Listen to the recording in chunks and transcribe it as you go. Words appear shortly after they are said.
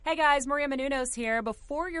Hey guys, Maria Menounos here.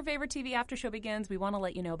 Before your favorite TV after show begins, we want to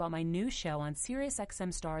let you know about my new show on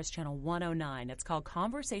SiriusXM Stars Channel 109. It's called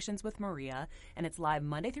Conversations with Maria, and it's live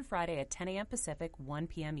Monday through Friday at 10 a.m. Pacific, 1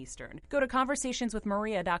 p.m. Eastern. Go to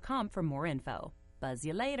conversationswithmaria.com for more info. Buzz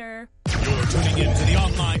you later. You're tuning in to the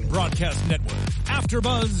online broadcast network,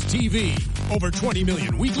 AfterBuzz TV. Over 20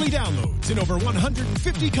 million weekly downloads in over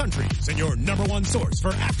 150 countries, and your number one source for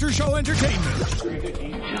after-show entertainment.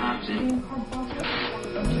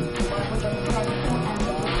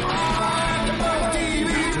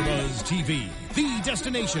 AfterBuzz TV, the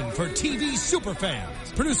destination for TV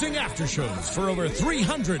superfans, producing after shows for over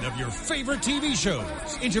 300 of your favorite TV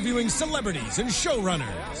shows, interviewing celebrities and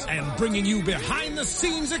showrunners, and bringing you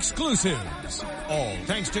behind-the-scenes exclusives. All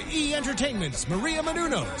thanks to E! Entertainment's Maria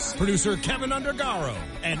Menounos, producer Kevin Undergaro,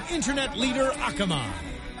 and internet leader Akamai.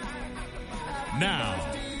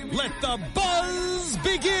 Now, let the buzz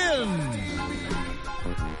begin!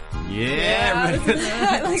 Yeah,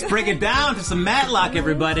 let's break it down to some Matlock,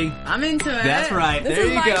 everybody. I'm into it. That's right. This there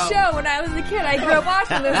is you go. my show when I was a kid. I grew up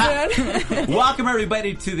watching this one. Welcome,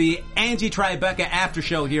 everybody, to the Angie Tribeca After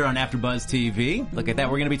Show here on AfterBuzz TV. Look at that.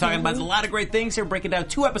 We're going to be talking about a lot of great things here, breaking down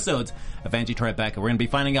 2 episodes of Angie Tribeca. We're going to be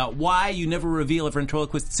finding out why you never reveal a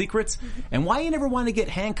ventriloquist's secrets and why you never want to get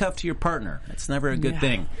handcuffed to your partner. That's never a good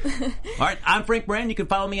thing. All right, I'm Frank Brand. You can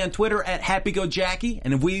follow me on Twitter at HappyGoJackie.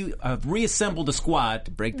 And we have reassembled a squad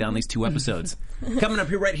to break down these 2 episodes. Coming up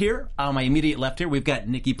here, right here, on my immediate left here, we've got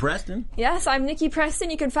Nikki Preston. Yes, I'm Nikki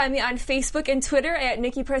Preston. You can find me on Facebook and Twitter at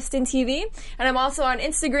Nikki Preston TV. And I'm also on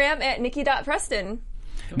Instagram at Nikki.Preston.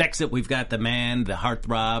 Next up, we've got the man, the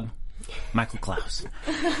heartthrob, Michael Klaus.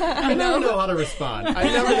 I never know how to respond.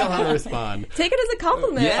 Take it as a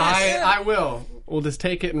compliment. Yes. I will. We'll just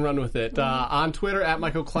take it and run with it. On Twitter, at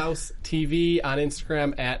Michael Klaus TV. On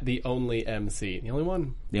Instagram, at The Only MC. The only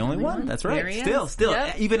one. The only one? That's right. There he is. Still.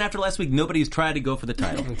 Yep. Even after last week, nobody's tried to go for the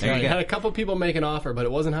title. There you Had go. a couple people make an offer, but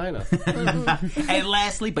it wasn't high enough. And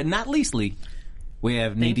lastly, but not leastly, we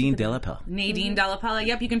have Nadine Delapelle. Nadine Delapelle.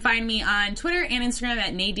 Yep, you can find me on Twitter and Instagram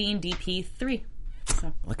at NadineDP3.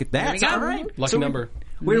 So, Look at that. there we go. All right. Lucky number.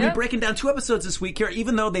 We're going to be breaking down 2 episodes this week here.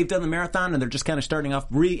 Even though they've done the marathon and they're just kind of starting off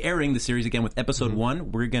re-airing the series again with episode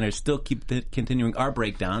 1, we're going to still keep continuing our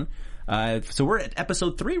breakdown. So we're at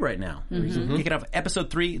episode 3 right now. Kicking off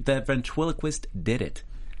episode 3, The Ventriloquist Did It.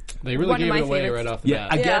 They really One of gave my it away favorites. right off the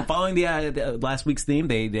bat. Again, following the last week's theme,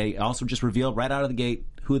 they also just revealed right out of the gate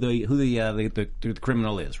who the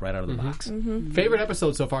criminal is right out of the box. Favorite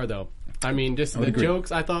episode so far, though. I mean, just the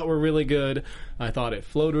jokes I thought were really good. I thought it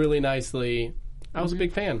flowed really nicely. I was a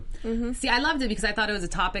big fan. See, I loved it because I thought it was a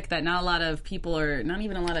topic that not a lot of people or not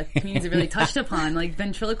even a lot of communities have really touched upon, like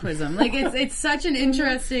ventriloquism. Like, it's such an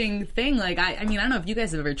interesting thing. Like, I mean, I don't know if you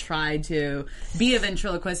guys have ever tried to be a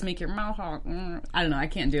ventriloquist, make your mouth talk. I don't know. I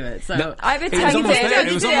can't do it. So No, I've it was almost there.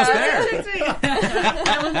 It was almost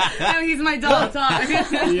there. He's my dog talk.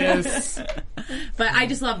 Yes. But I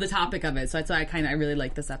just love the topic of it, so that's why I really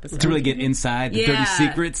like this episode. To really get inside the dirty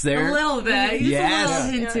secrets there. A little bit. Just Yes. a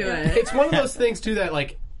little hint to it. It's one of those things, too, that,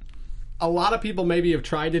 like, a lot of people maybe have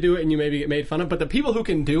tried to do it and you maybe get made fun of, but the people who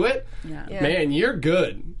can do it, man, you're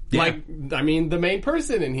good. Yeah. Like, I mean, the main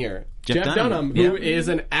person in here, Jeff Dunham, who is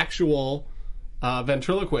an actual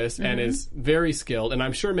ventriloquist and is very skilled, and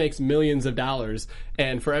I'm sure makes millions of dollars.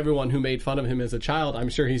 And for everyone who made fun of him as a child, I'm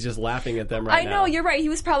sure he's just laughing at them right now. I know, you're right. He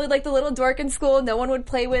was probably like the little dork in school. No one would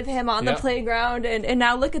play with him on the playground. And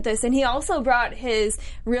now look at this. And he also brought his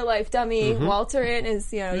real life dummy, Walter, in,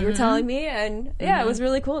 as you were telling me. And it was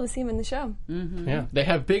really cool to see him in the show. Yeah, they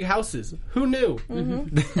have big houses. Who knew?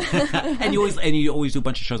 And you always do a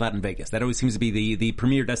bunch of shows out in Vegas. That always seems to be the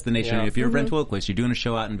premier destination. Yeah. If you're a ventriloquist, you're doing a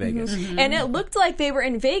show out in Vegas. And it looked like they were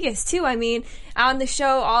in Vegas, too. I mean, on the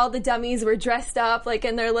show, all the dummies were dressed up like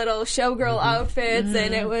in their little showgirl outfits,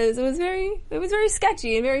 and it was very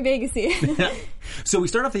sketchy and very Vegasy. So we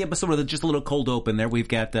start off the episode with just a little cold open there. We've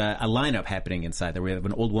got a lineup happening inside there. We have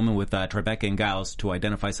an old woman with Tribeca and Giles to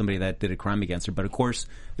identify somebody that did a crime against her. But of course,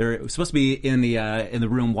 they're supposed to be in the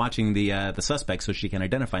room watching the suspect so she can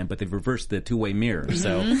identify him. But they've reversed the two-way mirror.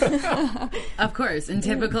 So of course, in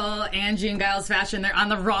typical Angie and Giles fashion, they're on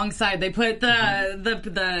the wrong side. They put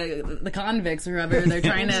the convicts or whoever they're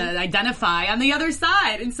trying to identify on the other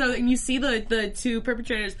side, and you see the 2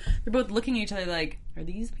 perpetrators. They're both looking at each other like, are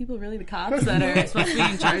these people really the cops that are supposed to be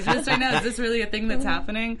in charge of this right now? Is this really a thing that's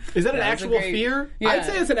happening? Is that an actual fear? Yeah. I'd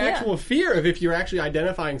say it's an actual fear if you're actually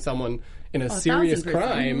identifying someone in a serious 1,000%.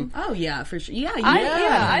 crime. Oh yeah, for sure. Yeah,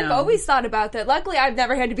 I've always thought about that. Luckily, I've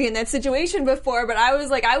never had to be in that situation before, but I was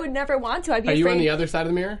like, I would never want to. I'd be Are afraid. you on the other side of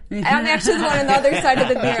the mirror? I'm actually the one on the other side of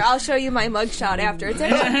the mirror. I'll show you my mugshot after. It's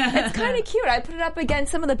kind of cute. I put it up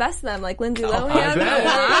against some of the best of them, like Lindsay Lohan. I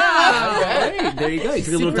bet. Hey, there you go. You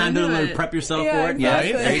took a little time to prep yourself for it. Yeah,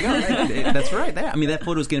 exactly. there you go. That's right. I mean, that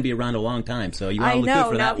photo's going to be around a long time, so you want I to look good know.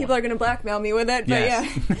 for Now that people one. are going to blackmail me with it, but yeah.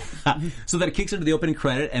 So that it kicks into the opening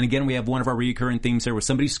credit, and again, we have one of our recurring themes there where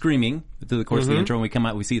somebody's screaming through the course of the intro, and we come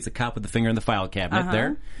out, we see it's a cop with the finger in the file cabinet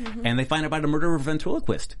there, and they find out about a murder of a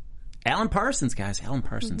ventriloquist. Alan Parsons, guys. Alan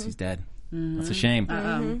Parsons, he's dead. That's a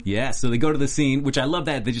shame. Yeah, so they go to the scene, which I love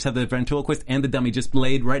that. They just have the ventriloquist and the dummy just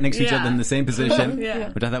laid right next to each other in the same position,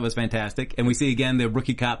 which I thought was fantastic. And we see again the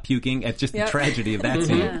rookie cop puking at just the tragedy of that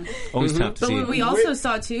scene. Always tough to see. But what we also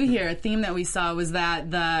saw too here, a theme that we saw was that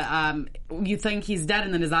the you think he's dead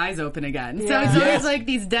and then his eyes open again. So it's always like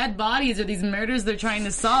these dead bodies or these murders they're trying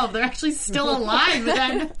to solve, they're actually still alive, but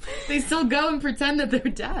then they still go and pretend that they're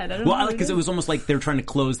dead. I don't know. Because it was almost like they were trying to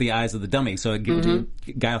close the eyes of the dummy, so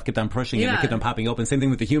Guile kept on pushing it, and it kept on popping open. Same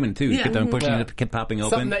thing with the human too. He kept on pushing it, it kept popping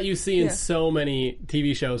open. Something that you see in so many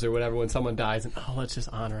TV shows or whatever when someone dies, and let's just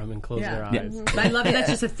honor them and close their eyes. But I love it. That's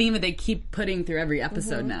just a theme that they keep putting through every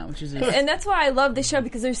episode now, which is just... And that's why I love the show,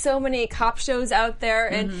 because there's so many cop shows out there,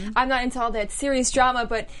 and I'm not into all that serious drama,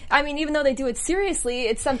 but I mean, even though they do it seriously,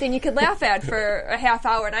 it's something you could laugh at for a half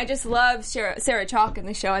hour, and I just love Sarah Chalke in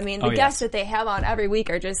the show. I mean, the guests that they have on every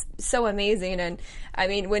week are just so amazing, and I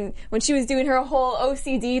mean, when she was doing her whole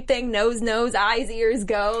OCD thing, nose, eyes, ears,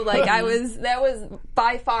 go, like that was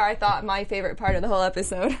by far, I thought, my favorite part of the whole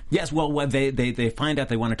episode. Yes, well, they find out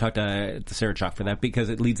they want to talk to Sarah Chalke for that because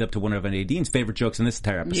it leads up to one of Nadine's favorite jokes in this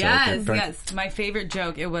entire episode. Yes. My favorite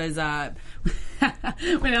joke, it was,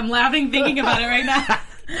 when I'm laughing thinking about it right now.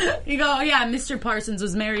 You go, Mr. Parsons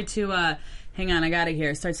was married to, hang on, I got it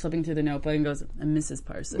here. Starts flipping through the notebook and goes, Mrs.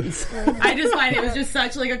 Parsons. I just find it was just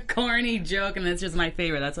such like a corny joke, and it's just my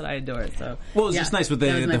favorite. That's what I adore. So, well, it's just nice with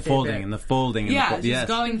the folding and the folding. And just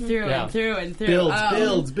going through and through and through.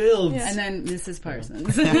 Builds. And then Mrs.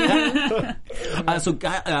 Parsons. So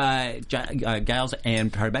Giles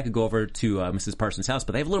and Rebecca go over to Mrs. Parsons' house,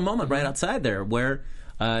 but they have a little moment right outside there where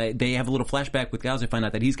they have a little flashback with Giles. They find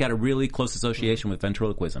out that he's got a really close association with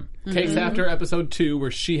ventriloquism. Takes after episode 2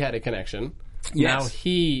 where she had a connection. Yes. Now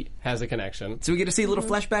he has a connection. So we get to see a little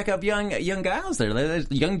flashback of young Giles there.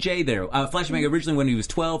 There's young Jay there. Flashback originally when he was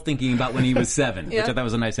 12, thinking about when he was 7, which I thought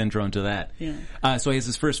was a nice intro into that. Yeah. So he has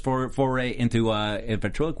his first foray into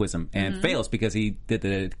ventriloquism and fails because he did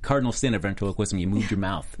the cardinal sin of ventriloquism. You moved your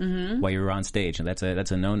mouth while you were on stage, and that's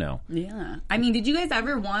a no-no. Yeah. I mean, did you guys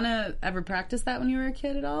ever want to ever practice that when you were a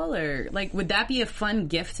kid at all? Or, like, would that be a fun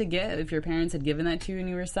gift to get if your parents had given that to you when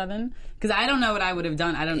you were 7? Because I don't know what I would have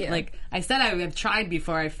done. I don't, like, I said I would have tried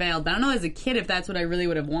before I failed, but I don't know as a kid if that's what I really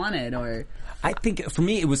would have wanted, or... I think for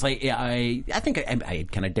me it was like I think I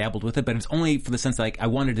kind of dabbled with it, but it's only for the sense that, like, I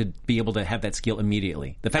wanted to be able to have that skill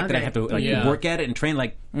immediately. The fact that I have to work at it and train,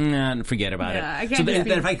 like, forget about it. I can't so then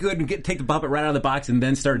if I couldn't take the puppet right out of the box and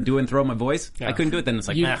then start throw my voice, I couldn't do it. Then it's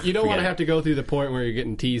like you don't want to have to go through the point where you're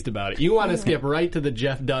getting teased about it. You want to skip right to the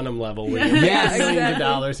Jeff Dunham level where you make millions of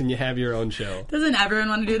dollars and you have your own show. Doesn't everyone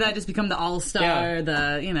want to do that? Just become the all-star,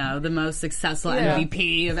 the most successful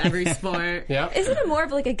MVP of every sport. Isn't it more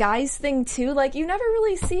of like a guy's thing too? Like, you never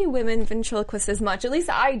really see women ventriloquists as much. At least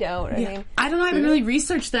I don't. I mean, I don't know. I haven't really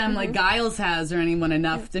researched them like Giles has or anyone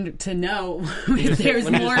enough to know if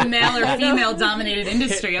there's more male or female dominated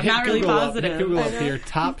industry. I'm not really positive. Google up here,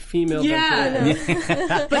 top female ventriloquist.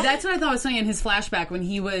 But that's what I thought was funny in his flashback when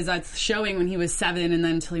he was showing when he was 7 and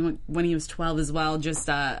then until when he was 12 as well, just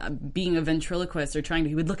being a ventriloquist or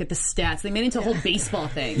he would look at the stats. They made it into a whole baseball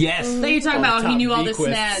thing. Yes. Like you're talking about how he knew all the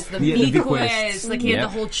stats, the V-quiz, like he had the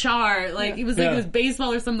whole chart. Like it was like it was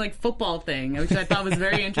baseball or some like football thing, which I thought was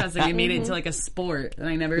very interesting. They made it into like a sport, and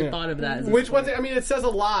I never thought of that. It says a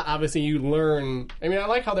lot. Obviously, you learn. I mean, I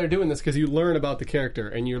like how they're doing this because you learn about the character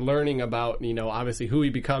and you're learning about obviously who he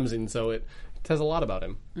becomes, and so it says a lot about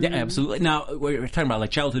him. Yeah, absolutely. Now we're talking about like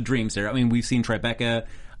childhood dreams there. I mean, we've seen Tribeca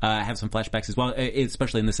have some flashbacks as well,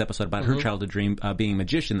 especially in this episode about her childhood dream being a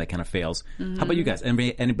magician that kind of fails. How about you guys?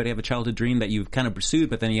 Anybody have a childhood dream that you've kind of pursued,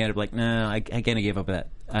 but then you ended up like, no, I kind of gave up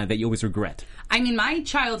that you always regret? I mean, my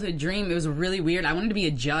childhood dream, it was really weird. I wanted to be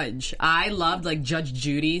a judge. I loved, like, Judge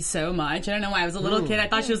Judy so much. I don't know why. I was a little kid. I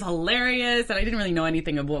thought she was hilarious, and I didn't really know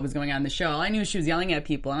anything of what was going on in the show. All I knew was she was yelling at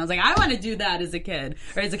people, and I was like, I want to do that as a kid.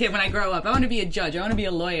 Or as a kid when I grow up. I want to be a judge. I want to be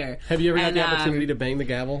a lawyer. Have you ever had the opportunity to bang the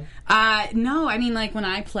gavel? No. I mean, like, when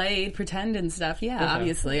I played pretend and stuff,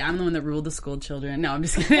 obviously. I'm the one that ruled the school children. No, I'm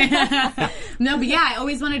just kidding. No, but yeah, I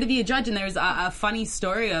always wanted to be a judge, and there's a funny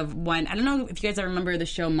story of when, I don't know if you guys ever remember the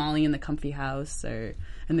show Molly in the Comfy House, or...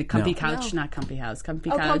 And the Comfy Couch, not Comfy House, Comfy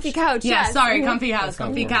Couch. Comfy Couch, yeah, yes. sorry, Comfy House,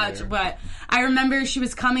 Comfy Couch. But I remember she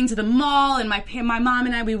was coming to the mall, and my mom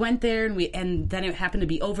and I, we went there, and then it happened to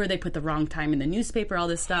be over. They put the wrong time in the newspaper, all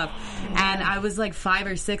this stuff. And I was like 5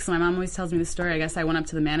 or 6, and my mom always tells me the story. I guess I went up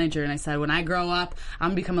to the manager, and I said, when I grow up,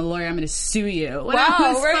 I'm going to become a lawyer. I'm going to sue you. When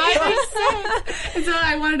I was 5 or 6. And so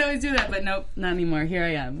I wanted to always do that, but nope, not anymore. Here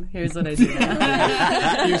I am. Here's what I do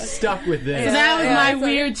now. You're stuck with this. So that was my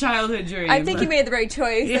weird childhood dream. I think you made the right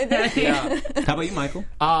choice. How about you, Michael?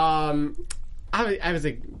 I was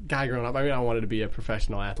a guy growing up. I mean, I wanted to be a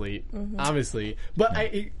professional athlete, obviously. But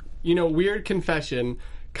weird confession,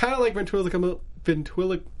 kind of like ventriloquism.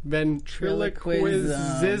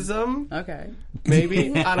 Okay.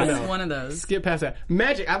 Maybe. I don't know. One of those. Skip past that.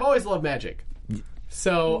 Magic. I've always loved magic.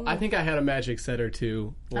 So I think I had a magic set or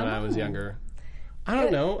two when I was younger. I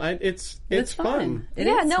don't know. It's fun. My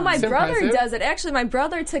It's brother impressive. does it. Actually, my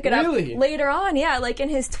brother took it Really? up later on. Yeah, like in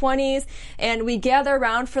his 20s, and we gather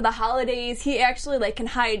around for the holidays. He actually like can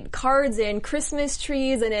hide cards in Christmas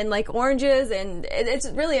trees and in like oranges, and it's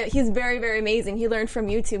really he's very, very amazing. He learned from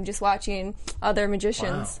YouTube just watching other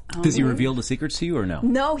magicians. Wow. Does he reveal the secrets to you or no?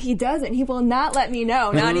 No, he doesn't. He will not let me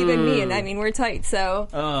know. Not even me. And I mean, we're tight. So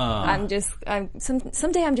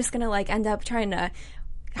someday I'm just gonna like end up trying to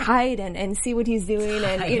hide and see what he's doing,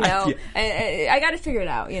 and I got to figure it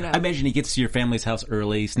out. I imagine he gets to your family's house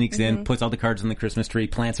early, sneaks in, puts all the cards on the Christmas tree,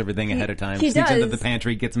 plants everything ahead of time, he sneaks does. into the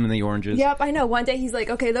pantry, gets them in the oranges. Yep, I know. One day he's like,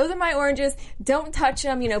 "Okay, those are my oranges. Don't touch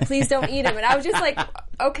them. Please don't eat them." And I was just like,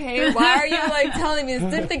 "Okay, why are you like telling me this?"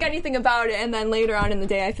 Didn't think anything about it, and then later on in the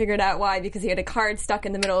day, I figured out why, because he had a card stuck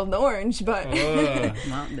in the middle of the orange. But well,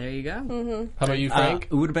 there you go. How about you, Frank?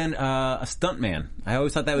 It would have been a stuntman. I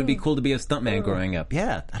always thought that would be cool to be a stuntman growing up.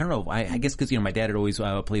 Yeah, I don't know. I guess because my dad had always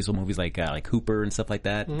plays old movies like Hooper and stuff like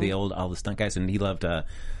that. All the stunt guys, and he loved the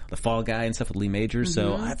Fall Guy and stuff with Lee Majors.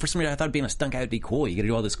 So for some reason, I thought being a stunt guy would be cool. You get to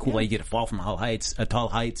do all this cool. You get to fall from tall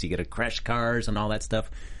heights. You get to crash cars and all that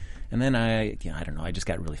stuff. And then I don't know. I just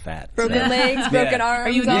got really fat. Broken legs, broken arms. Are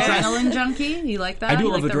you an adrenaline junkie? You like that? I do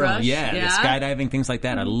like love the adrenaline. rush? Yeah, skydiving, things like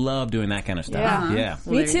that. I love doing that kind of stuff. Yeah.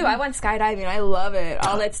 Me too. I went skydiving. I love it.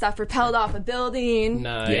 All that stuff. Rappelled off a building.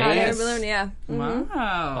 Nice. Hot air balloon. Yeah. Wow.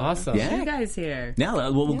 Awesome. Yeah. You guys here. Now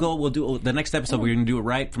we'll do the next episode. We're going to do it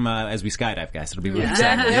right from as we skydive, guys. It'll be really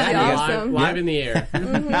Exactly. exciting. That'd be Yeah. awesome. Live in the air.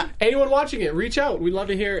 Anyone watching it, reach out. We'd love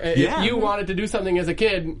to hear. If you wanted to do something as a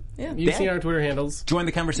kid, you've seen our Twitter handles. Join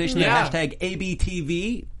the conversation. Yeah. Hashtag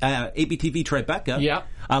ABTV, ABTV Tribeca. Yeah.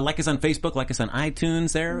 Like us on Facebook, like us on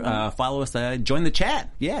iTunes there. Follow us. Join the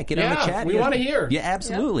chat. Yeah, get on the chat. We want to hear. Yeah,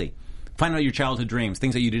 absolutely. Find out your childhood dreams,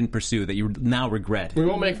 things that you didn't pursue that you now regret. We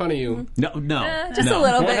won't make fun of you. No. Just no. a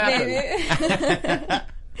little Won't bit, maybe.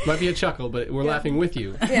 Might be a chuckle, but we're laughing with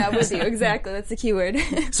you. Yeah, with you. Exactly. That's the key word.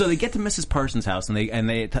 So they get to Mrs. Parsons' house and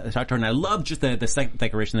they talk to her, and I love just the second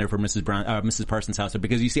decoration there for Mrs. Parsons' house,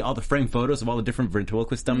 because you see all the framed photos of all the different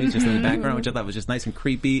ventriloquist dummies just in the background, which I thought was just nice and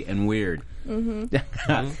creepy and weird. And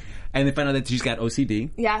they find out that she's got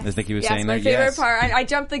OCD. Yes. As Nikki was yes, saying my there. favorite part. I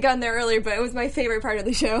jumped the gun there earlier, but it was my favorite part of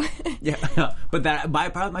the show. Yeah, but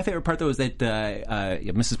my favorite part though was that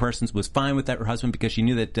Mrs. Parsons was fine with her husband, because she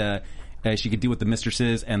knew that she could deal with the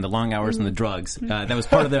mistresses and the long hours and the drugs. That was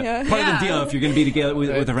part of the deal if you're going to be together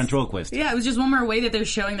with a ventriloquist. Yeah, it was just one more way that they're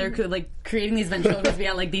showing they're like creating these ventriloquists. We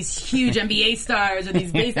had like these huge NBA stars or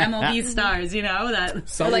these base MLB stars, that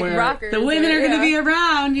Somewhere, like rockers. the women are going to be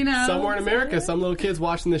around, somewhere in America, some little kids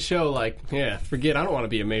watching the show like, forget, I don't want to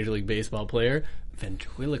be a Major League Baseball player.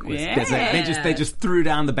 Ventriloquist. Yeah. Because they just threw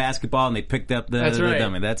down the basketball and they picked up the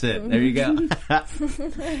dummy. That's it. There you go.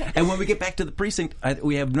 And when we get back to the precinct,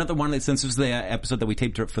 we have another one that, since this is the episode that we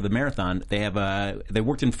taped for the marathon, they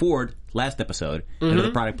worked in Ford last episode into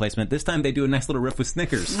the product placement. This time they do a nice little riff with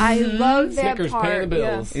Snickers. I love that Snickers part. paying the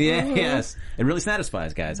bills. Yeah, yes. It really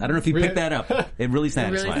satisfies, guys. I don't know if you picked that up. It really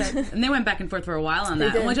satisfies. And they went back and forth for a while on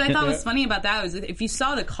that. And what I thought was funny about that was if you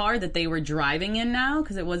saw the car that they were driving in now,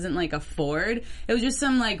 because it wasn't like a Ford, It was just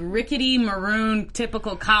some like rickety maroon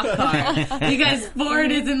typical cop car. Because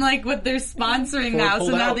Ford isn't like what they're sponsoring now, so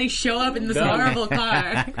now they show up in this horrible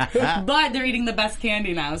car. But they're eating the best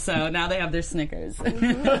candy now, so now they have their Snickers.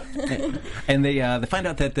 And they find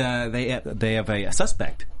out that they have a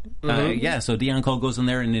suspect. So Dion Cole goes in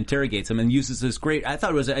there and interrogates him and uses this great. I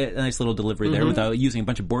thought it was a nice little delivery there without using a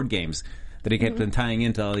bunch of board games that he kept on tying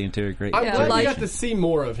into all the interrogation. I'm glad we got to see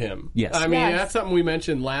more of him. Yes, I mean that's something we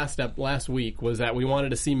mentioned last week was that we wanted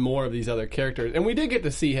to see more of these other characters, and we did get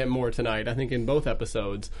to see him more tonight. I think in both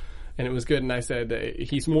episodes. And it was good, and I said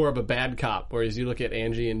he's more of a bad cop, whereas you look at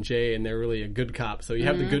Angie and Jay, and they're really a good cop. So you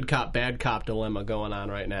have the good cop, bad cop dilemma going on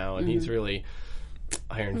right now, and he's really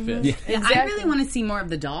Iron Fist. Yeah, I really want to see more of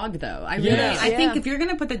the dog, though. I think if you're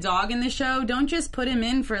going to put the dog in the show, don't just put him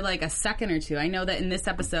in for like a second or two. I know that in this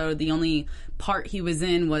episode, the only part he was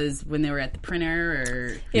in was when they were at the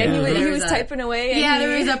printer. He was typing away. And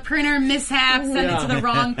there was a printer mishap, sent it to the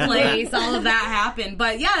wrong place. All of that happened.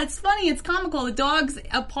 But yeah, it's funny. It's comical. The dog's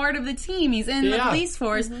a part of the team. He's in the police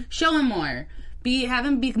force. Show him more. Have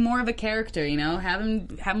him be more of a character, you know?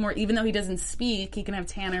 Have more, even though he doesn't speak, he can have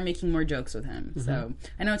Tanner making more jokes with him. So,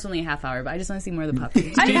 I know it's only a half hour, but I just want to see more of the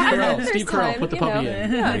puppy. Steve Carell, put the puppy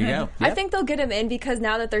in. Yeah. There you go. Yep. I think they'll get him in because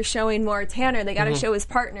now that they're showing more Tanner, they got to show his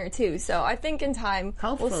partner too. So I think in time,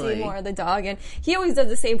 we'll see more of the dog. And he always does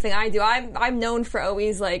the same thing I do. I'm known for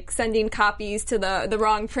always like sending copies to the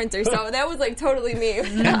wrong printer. So that was like totally me.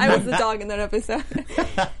 I was the dog in that episode.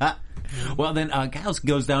 Well, then Giles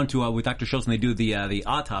goes down to with Dr. Schultz, and they do the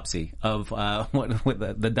autopsy of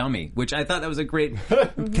the dummy, which I thought that was a great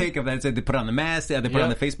take of that. They put on the mask, they put on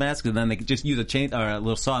the face mask, and then they just use a chain or a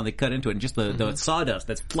little saw and they cut into it, and just the sawdust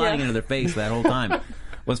that's flying into their face that whole time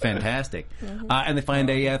was fantastic. And they find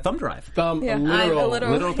a thumb drive. A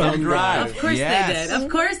literal thumb drive. Of course they did. Of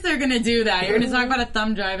course they're going to do that. You're going to talk about a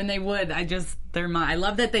thumb drive, and they would. I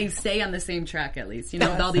love that they stay on the same track at least. You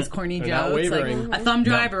know, with all these corny jokes, like a thumb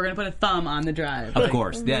drive, we're going to put a thumb on the drive. Of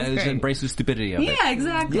course, it embraces stupidity of it. Yeah,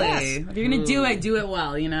 exactly. Yes. If you're going to do it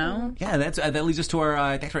well. You know. Yeah, that leads us to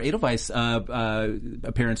our Dr. Edelweiss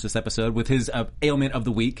appearance this episode with his ailment of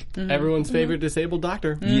the week. Everyone's favorite disabled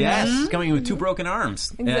doctor. Yes, coming in with 2 broken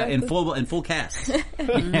arms in full cast.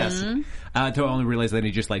 Yes, to only realize that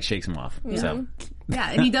he just like shakes him off. So. Yeah,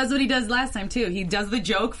 and he does what he does last time, too. He does the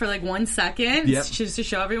joke for like 1 second just to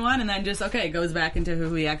show everyone, and then just, goes back into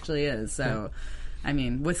who he actually is. So, I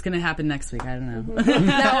mean, what's going to happen next week? I don't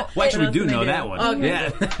know. Well, actually, we do know that one. Okay. Yeah.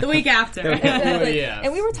 The week after. Exactly.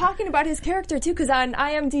 And we were talking about his character, too, because on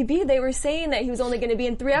IMDb, they were saying that he was only going to be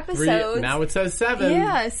in 3 episodes. Now it says 7.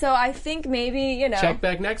 Yeah, so I think maybe, check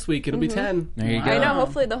back next week. It'll be 10. There you go. I know,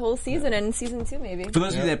 hopefully the whole season and season 2, maybe. For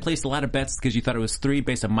those of you that placed a lot of bets because you thought it was 3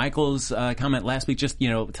 based on Michael's comment last week, just,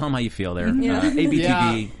 tell them how you feel there.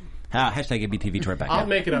 ABTV. Hashtag ABTV Tribeca. I'll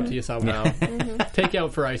make it up to you somehow. Take you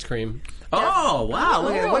out for ice cream. Oh, wow.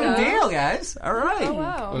 Look at that. What a deal, guys. All right. Oh,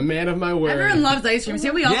 wow. A man of my word. Everyone loves ice cream. See,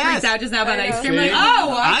 we all freaked out just now about ice cream. Like,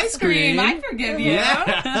 ice cream. I forgive you.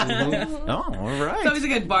 Yeah. Oh, all right. It's always a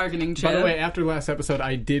good bargaining chip. By the way, after last episode,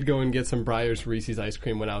 I did go and get some Breyers Reese's ice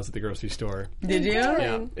cream when I was at the grocery store. Did you?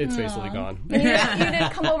 Yeah, it's basically gone. You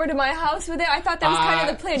didn't come over to my house with it? I thought that was kind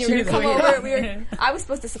of the plan. You were going to come over. I was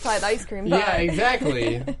supposed to supply the ice cream. But. Yeah,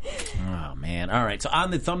 exactly. Oh, man. All right. So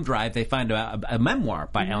on the thumb drive, they find a memoir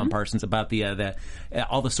by Alan Parsons about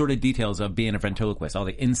all the sordid details of being a ventriloquist, all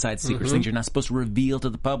the inside secrets, things you're not supposed to reveal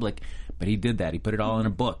to the public. But he did that. He put it all in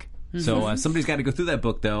a book. So somebody's got to go through that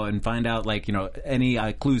book, though, and find out,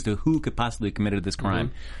 any clues to who could possibly have committed this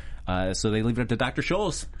crime. So they leave it up to Dr.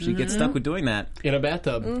 Scholes. She gets stuck with doing that. In a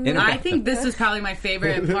bathtub. I think this is probably my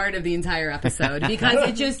favorite part of the entire episode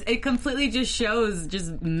because it completely just shows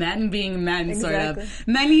just men being men, sort of.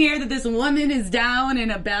 Men hear that this woman is down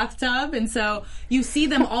in a bathtub, and so you see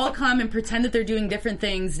them all come and pretend that they're doing different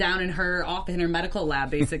things down in her medical lab,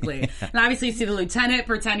 basically. And obviously you see the lieutenant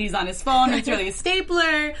pretend he's on his phone, it's really a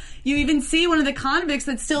stapler. You even see one of the convicts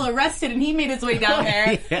that's still arrested, and he made his way down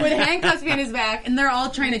there with handcuffs behind his back, and they're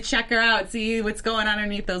all trying to check her out, see what's going on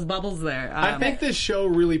underneath those bubbles there. I think this show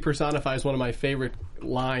really personifies one of my favorite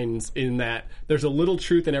lines in that there's a little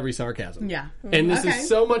truth in every sarcasm. Yeah. And this is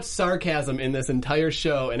so much sarcasm in this entire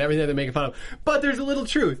show and everything they're making fun of. But there's a little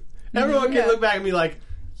truth. Everyone can look back and be like,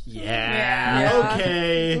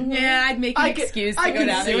 okay. Yeah, I'd make an excuse to go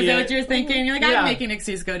down there. Was that what you were thinking? You're like, I'd make an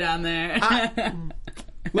excuse to go down there.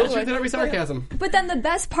 Little truth in every sarcasm. But then the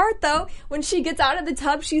best part, though, when she gets out of the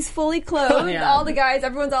tub, she's fully clothed. Yeah. All the guys,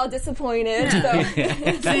 everyone's all disappointed. So.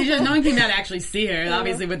 No one came down to actually see her,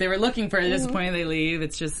 obviously, but they were looking for her. Disappointed they leave.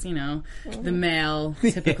 It's just, the male,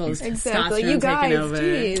 typical Exactly. testosterone You guys, taking over.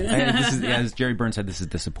 geez. This is, as Jerry Burns said, this is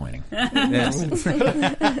disappointing. Yes.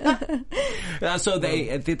 So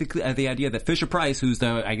the idea that Fisher Price, who's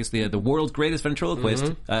the world's greatest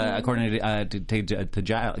ventriloquist, according to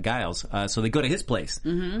Giles, so they go to his place,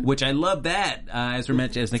 which I love that. As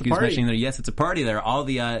Nikki was mentioning there, yes, it's a party there. All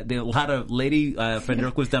a lot of lady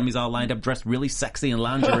ventriloquist dummies all lined up, dressed really sexy in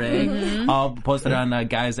lingerie, all posted on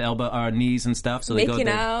guys' elbow or knees and stuff. So they making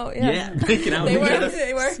go there. out. Yeah, making out.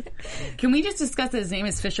 They were. Can we just discuss that his name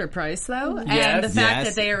is Fisher Price, though? Yes. And the fact Yes.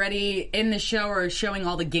 that they already, in the show, are showing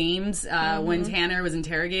all the games when Tanner was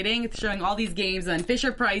interrogating. It's showing all these games, and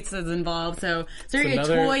Fisher Price is involved. So it's very a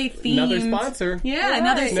toy-themed. Another sponsor. Yeah,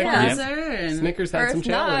 another Snickers. sponsor. And Snickers Or had some if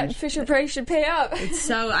not, challenge. Fisher Price should pay up.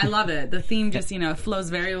 so I love it. The theme just, flows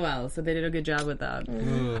very well. So they did a good job with that.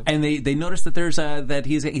 And they noticed that there's that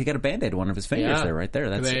he got a Band-Aid on one of his fingers there, right there.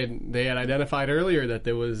 That's They had identified earlier that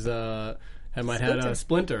there was had a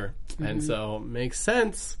splinter, and so makes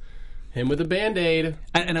sense. Him with a Band-Aid.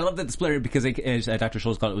 And I love that the splinter because, as Dr.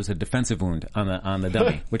 Scholes called it, was a defensive wound on the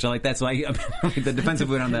dummy, which I like that. So the defensive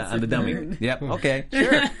wound on the dummy. Yep. Okay.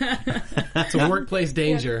 Sure. It's a workplace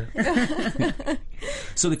danger.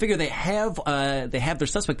 So they figure they have their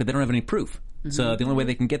suspect, but they don't have any proof. So the only way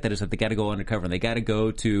they can get that is that they got to go undercover, and they got to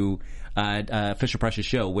go to Fisher Price's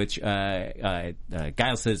show, which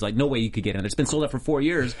Giles says no way you could get in. It's been sold out for 4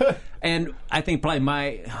 years, and I think probably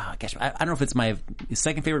I don't know if it's my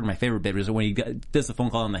second favorite or my favorite bit is when he does the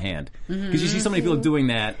phone call on the hand, because you see so many people doing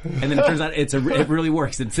that, and then it turns out it really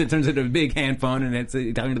works. It turns into a big hand phone, and it's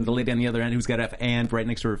talking to the lady on the other end who's got a hand right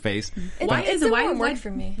next to her face. Why work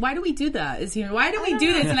for me? Why do we do that? Why do we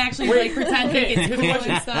do this and actually pretend like it's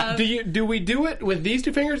cool and stuff? Do we do it with these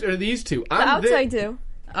two fingers or these two? The outside do.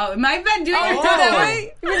 Oh, I've been doing it that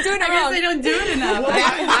way. You've been doing it I guess wrong. they don't do it enough.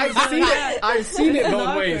 Well, I've seen it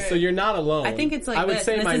both ways, so you're not alone. I think it's like I would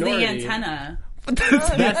say this minority. is the antenna. That's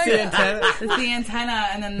the antenna. It's the antenna,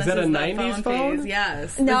 and then this that is a the 90s phone? phase.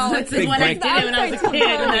 Yes. No, that's it's what I break. did it when I was a kid,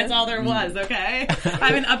 and that's all there was. Okay, I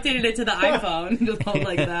haven't updated it to the iPhone to hold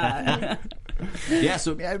like that. Yeah,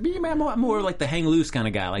 so I'm more like the hang loose kind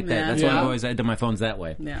of guy like that. Yeah. That's why I've always done my phones that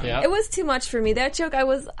way. Yeah. It was too much for me. That joke, I'm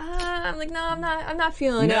like, no, I'm not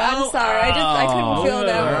feeling it. I'm sorry. I couldn't feel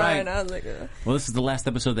that all one. right. I was like, Well, this is the last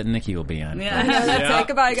episode that Nikki will be on. Yeah. that's it.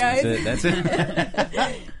 Goodbye, guys. That's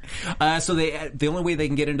it. So the only way they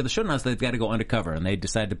can get into the show now is they've got to go undercover, and they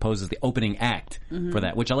decide to pose as the opening act for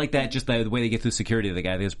that. Which I like that, just the way they get through security. The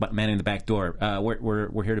guy that's manning the back door.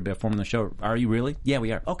 We're here to perform the show. Are you really? Yeah,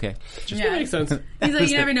 we are. Okay. Yeah. Makes sense. He's like,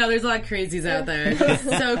 you never know. There's a lot of crazies out there. Just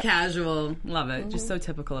so casual. Love it. Just so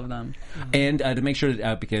typical of them. And to make sure,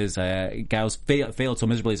 because Giles failed so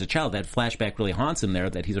miserably as a child, that flashback really haunts him there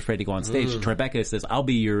that he's afraid to go on stage. Tribeca says, I'll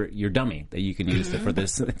be your dummy that you can use for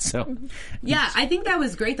this. So, Yeah, I think that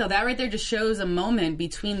was great, though. That right there just shows a moment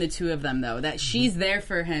between the two of them, though, that she's there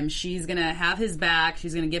for him. She's going to have his back.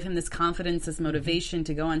 She's going to give him this confidence, this motivation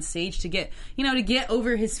to go on stage to get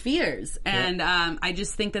over his fears. And I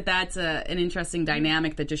just think that that's an interesting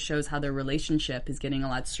dynamic that just shows how their relationship is getting a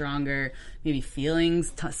lot stronger. Maybe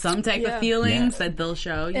feelings, some type of feelings that they'll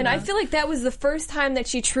show. And I feel like that was the first time that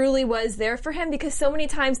she truly was there for him, because so many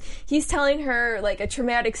times he's telling her like a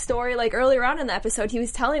traumatic story. Like earlier on in the episode, he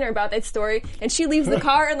was telling her about that story, and she leaves the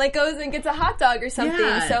car and like goes and gets a hot dog or something.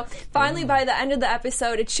 Yeah. So finally, by the end of the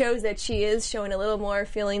episode, it shows that she is showing a little more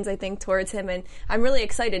feelings, I think, towards him. And I'm really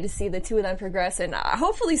excited to see the two of them progress. And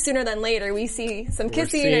hopefully sooner than later, we see some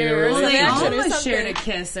kissing or Well, some they action or almost something. shared a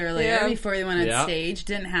kiss earlier Yeah. before they went on Yeah. stage.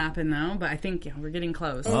 Didn't happen, though, but I think we're getting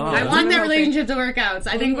close. Oh. I want that relationship to work out.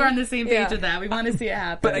 So I think we're on the same page Yeah. with that. We want to see it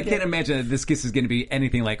happen. but I can't imagine that this kiss is going to be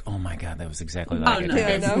anything like, oh my God, that was exactly like it. no.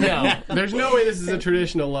 Yeah, no. No, there's no way this is a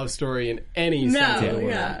traditional love story in any sense of the word.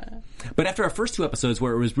 yeah. But after our first two episodes,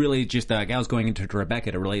 where it was really just Giles going into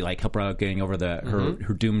Rebecca to really like help her out getting over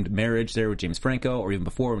her doomed marriage there with James Franco, or even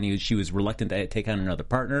before when she was reluctant to take on another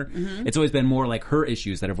partner, it's always been more like her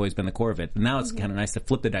issues that have always been the core of it. And now it's kind of nice to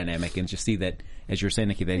flip the dynamic and just see that, as you're saying,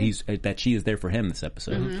 Nikki, that she is there for him this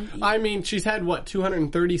episode. I mean, she's had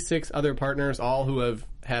 236 other partners, all who have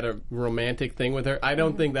had a romantic thing with her. I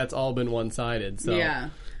don't think that's all been one-sided. So Yeah.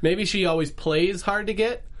 maybe she always plays hard to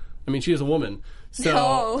get. I mean, she is a woman, so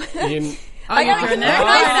No. I gotta can I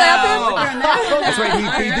slap him? That's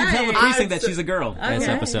right. He did tell the precinct that she's a girl this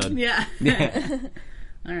episode. Yeah.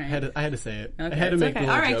 All right. I had to say it. Okay, I had to it's make okay.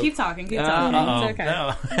 the All right, joke. keep talking. Keep talking. It's okay.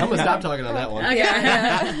 No. I'm gonna stop talking on that one.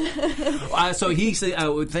 Okay. So he,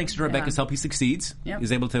 thanks to Rebecca's help, he succeeds. Yep.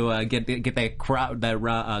 He's able to get that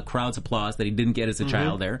crowd's applause that he didn't get as a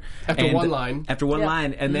child there. After one line. After one Yep.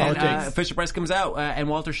 line, and then Politics. Fisher Price comes out and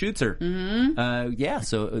Walter shoots her.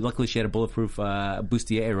 So luckily she had a bulletproof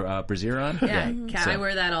bustier or brassiere on. Yeah, I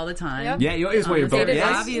wear that all the time. Yep. Yeah, you always wear your boat. Because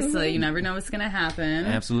Yes. obviously, you never know what's going to happen.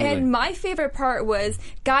 Absolutely. And my favorite part was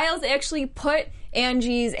Giles actually put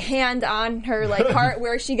Angie's hand on her heart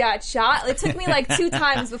where she got shot. It took me 2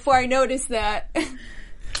 times before I noticed that.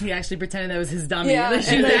 He actually pretended that was his dummy. Yeah.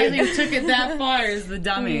 She actually took it that far as the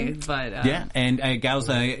dummy. But Yeah, and Giles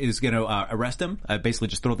is going to arrest him, basically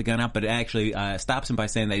just throw the gun out, but it actually stops him by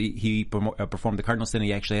saying that he performed the cardinal sin.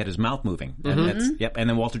 He actually had his mouth moving. And and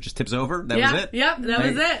then Walter just tips over. That was it. Yep, that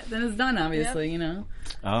was it. Then it's done, obviously,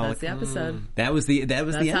 Oh, That's the episode. That was the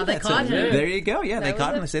That's end how of they that. caught So, him. there you go. Yeah, they was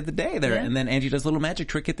caught him. it. They saved the day there. Yeah. And then Angie does a little magic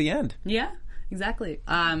trick at the end. Yeah. Exactly.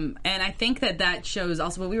 And I think that shows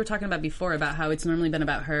also what we were talking about before about how it's normally been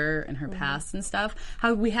about her and her past and stuff.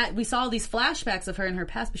 How we saw all these flashbacks of her in her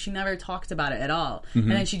past, but she never talked about it at all. And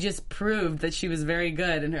then she just proved that she was very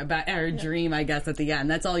good and about her dream, I guess, at the end.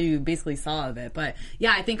 That's all you basically saw of it. But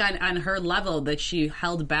yeah, I think on her level that she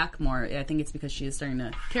held back more. I think it's because she is starting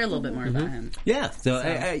to care a little bit more about him. Yeah, so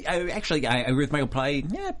I actually agree with Michael. Probably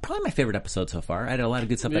my favorite episode so far. I had a lot of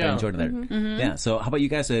good stuff that I Yeah. enjoyed there. Yeah. So how about you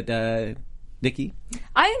guys at Nikki?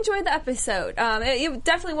 I enjoyed the episode. It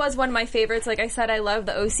definitely was one of my favorites. Like I said, I love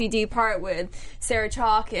the OCD part with Sarah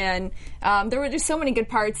Chalk, and there were just so many good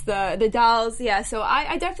parts. The dolls, yeah. So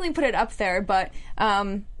I definitely put it up there, but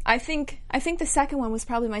I think the second one was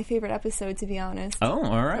probably my favorite episode, to be honest. Oh,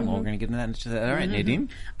 all right. Well, we're going to get into that. All right, Nadine.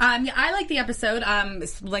 Yeah, I like the episode.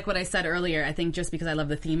 Like what I said earlier, I think just because I love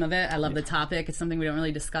the theme of it, I love the topic. It's something we don't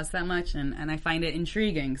really discuss that much, and I find it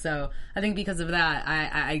intriguing. So I think because of that,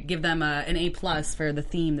 I give them an A+ for the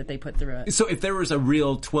theme that they put through it. So if there was a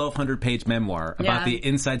real 1,200-page memoir about Yeah. the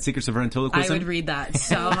inside secrets of ventriloquism, I would read that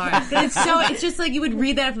so hard. It's just like you would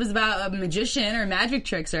read that if it was about a magician or magic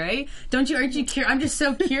tricks, right? Aren't you curious? I'm just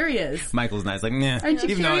so curious. Michael's nice. Like, nah. Aren't you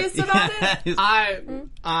Even though curious about it?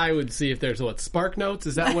 I would see if there's Spark Notes.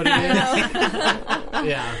 Is that what it is?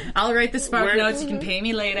 Yeah. I'll write the Spark Notes. You can pay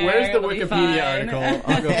me later. Where's the It'll be Wikipedia fine. article?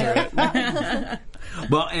 I'll go through it.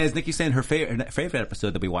 Well, as Nikki's saying, her favorite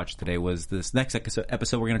episode that we watched today was this next episode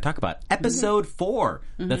we're going to talk about. Episode 4,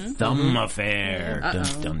 The Thumb Affair.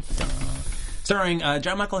 Dun, dun, dun. Starring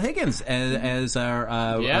John Michael Higgins as our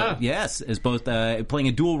as both playing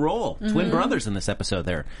a dual role, twin brothers in this episode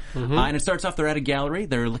there. And it starts off, they're at a gallery.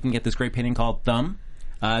 They're looking at this great painting called Thumb.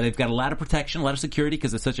 They've got a lot of protection, a lot of security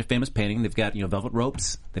because it's such a famous painting. They've got velvet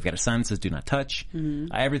ropes. They've got a sign that says "Do not touch."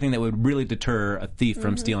 Everything that would really deter a thief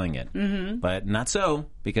from stealing it, but not so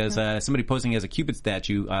because somebody posing as a Cupid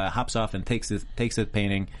statue hops off and takes the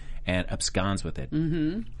painting and absconds with it.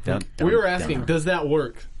 Dun, dun, We were asking, dun. does that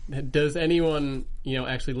work? Does anyone,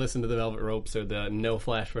 actually listen to the Velvet Ropes or the no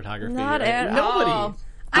flash photography? Not at Nobody. all.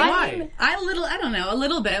 Why? I don't know, a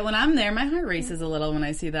little bit. When I'm there, my heart races a little when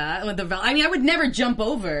I see that. I would never jump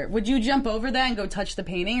over. Would you jump over that and go touch the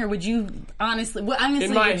painting, or would you honestly?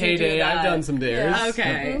 In my heyday, I've done some dares.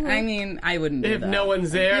 Okay, I mean, I wouldn't. Do If that. no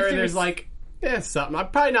one's there and there's there's- something. I'm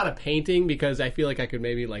probably not a painting because I feel like I could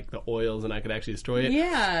maybe the oils and I could actually destroy it.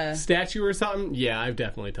 Yeah. Statue or something. Yeah, I've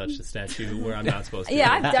definitely touched a statue where I'm not supposed to.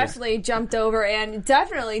 Yeah, I've definitely jumped over and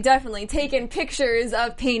definitely taken pictures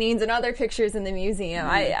of paintings and other pictures in the museum.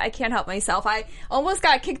 I can't help myself. I almost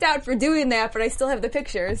got kicked out for doing that, but I still have the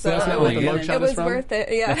pictures. So That's not what the Yeah. mugshot it was is from? worth it.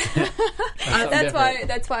 Yeah,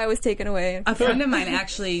 that's why I was taken away. A friend of mine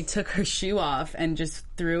actually took her shoe off and just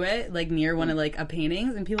threw it near one of a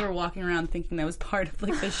paintings, and people were walking around thinking that was part of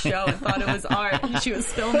the show and thought it was art, and she was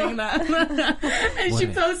filming that. And she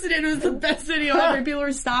posted it. It was the best video ever. People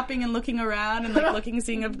were stopping and looking around and looking,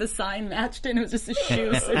 seeing if the sign matched it, and it was just a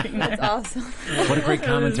shoe sitting there. That's awesome. What a great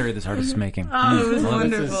commentary this artist is making. Oh, it was Well,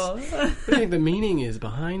 this is- wonderful. What do you think the meaning is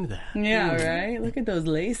behind that? Yeah, right? Look at those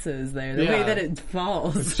laces there. The Yeah. way that it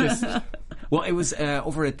falls. Well, it was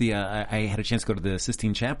over at the. I had a chance to go to the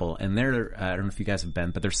Sistine Chapel, and there. I don't know if you guys have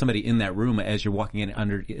been, but there's somebody in that room as you're walking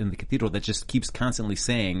in the cathedral that just keeps constantly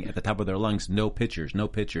saying at the top of their lungs, "No pictures, no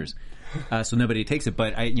pictures." So nobody takes it,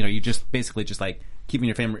 but you just basically just keeping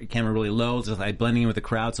your camera really low, just like blending in with the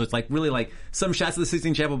crowd. So it's like really like some shots of the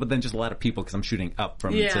Sistine Chapel, but then just a lot of people because I'm shooting up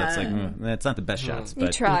from. Yeah. So it's like that's not the best shots. But You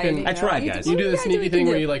tried. I tried, guys. You do the Yeah, sneaky you thing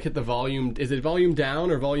do. where you like hit the volume. Is it volume down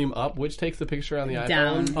or volume up? Which takes the picture on the iPhone?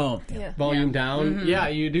 Down. Oh, Yeah. Volume down. Yeah,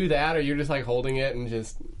 you do that, or you're just like holding it and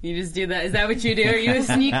just. You just do that. Is that what you do? Are you a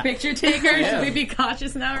sneak picture taker? Should we be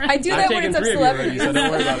cautious now? Right? I do I've that when taken it's up 3 of you already, celebrities. so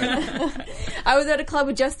don't worry about it. I was at a club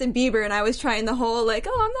with Justin Bieber, and I was trying the whole like,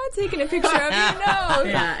 "Oh, I'm not taking a picture of you." No.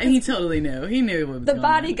 Yeah, and he totally knew. He knew what was The going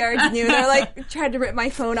on. bodyguards knew. They're like tried to rip my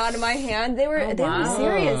phone out of my hand. They were wow.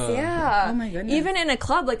 serious. Yeah. Oh, my goodness. Even in a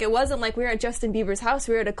club, like it wasn't like we were at Justin Bieber's house.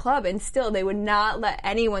 We were at a club, and still they would not let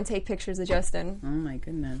anyone take pictures of Justin. Oh my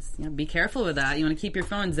goodness! Yeah, be careful with that. You want to keep your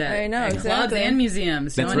phones at, I know, at clubs exactly. and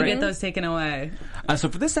museums. You don't That's want to right. get those taken away. So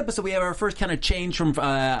for this episode, we have our first kind of change from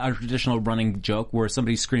our traditional running joke where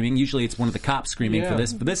somebody's screaming. Usually it's one of the cops screaming for Yeah.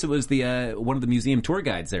 this. For this, it was the one of the museum tour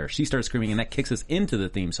guides there. She starts screaming, and that kicks us into the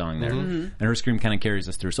theme song there. And her scream kind of carries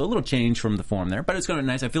us through. So a little change from the form there, but it's kind of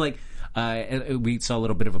nice. I feel like we saw a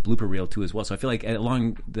little bit of a blooper reel too as well. So I feel like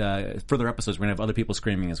along the further episodes, we're going to have other people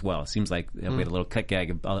screaming as well. It seems like we had a little cut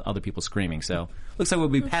gag of other people screaming. So looks like we'll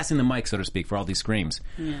be passing the mic, so to speak, for all these screams.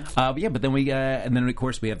 But then and then of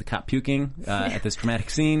course we have the cop puking at this dramatic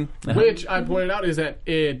scene. Which I pointed out is that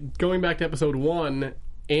going back to episode 1,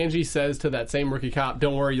 Angie says to that same rookie cop,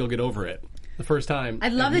 "Don't worry, you'll get over it." The first time. I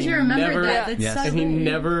love And that he you remembered never- that. That's Yes. so And he great.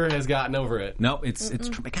 never has gotten over it. No, it's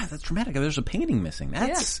God, that's traumatic. There's a painting missing.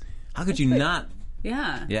 That's how could you not?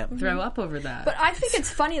 Yeah. Throw up over that. But I think it's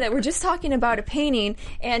funny that we're just talking about a painting,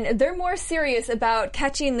 and they're more serious about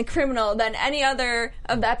catching the criminal than any other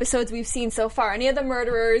of the episodes we've seen so far. Any of the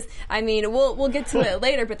murderers. I mean, we'll get to it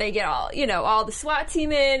later, but they get all the SWAT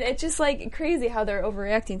team in. It's just like crazy how they're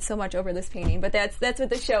overreacting so much over this painting. But that's what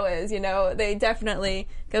the show is. They definitely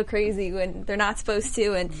go crazy when they're not supposed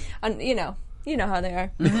to, and you know how they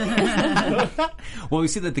are. Well, we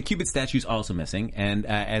see that the Cupid statue is also missing, and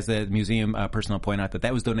as the museum personnel point out,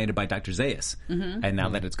 that was donated by Dr. Zaius, and now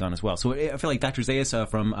that it's gone as well. So I feel like Dr. Zaius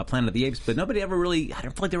from Planet of the Apes, but nobody ever really, I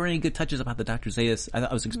don't feel like there were any good touches about the Dr. Zaius.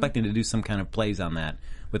 I was expecting to do some kind of plays on that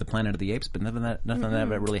with the Planet of the Apes, but nothing that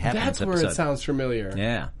ever really happened That's in where this it episode. sounds familiar.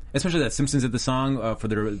 Yeah. Especially that Simpsons did the song for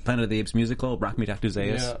their Planet of the Apes musical, Rock Me Dr.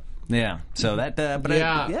 Zaius. Yeah. So that,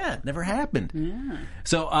 it never happened. Yeah.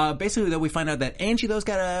 So basically, though, we find out that Angie, though's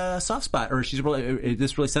got a soft spot, or she's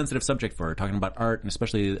this really sensitive subject for her, talking about art and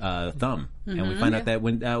especially thumb. And we find out that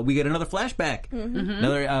when we get another flashback,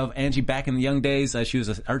 another of Angie back in the young days, she was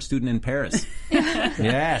an art student in Paris.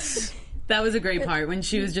 Yes. That was a great part when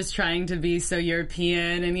she was just trying to be so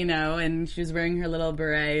European and she was wearing her little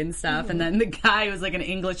beret and stuff. And then the guy was like an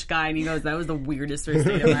English guy and he goes, "That was the weirdest first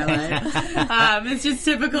date of my life." It's just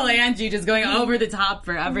typical Angie just going over the top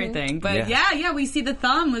for everything. But yeah, we see the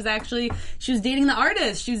thumb was actually, she was dating the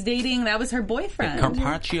artist. She was dating, that was her boyfriend.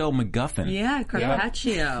 Carpaccio McGuffin. Yeah,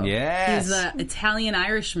 Carpaccio. Yes. He's an Italian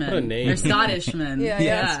Irishman. What a name. Or Scottishman.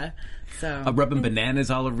 Yeah. So. Rubbing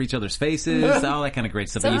bananas all over each other's faces, all that kind of great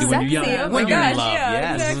stuff that you do when you're sexy. young. Oh my when you're in gosh, love. yeah,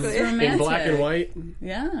 Yes. exactly. In black and white,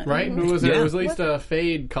 Yeah. right? It was Yeah. it was at least a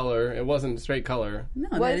fade color. It wasn't straight color. No,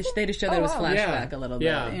 Was they just showed that it was Oh, wow. flashback Yeah. a little bit.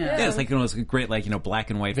 Yeah. Yeah, it's like those great, black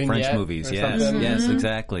and white French Vignette movies. or Yes, something. yes,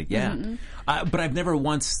 exactly. Yeah, but I've never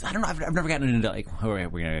once. I don't know. I've never gotten into we're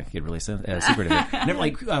gonna get really secretive.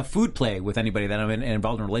 Never food play with anybody that I'm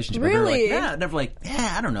involved in a relationship. I've Really? never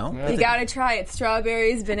I don't know. You gotta try it.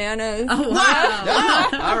 Strawberries, bananas. Oh, wow.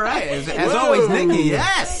 All right, as always, Nikki.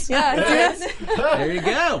 Yes. Yeah, There you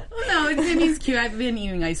go. No, it's cute. I've been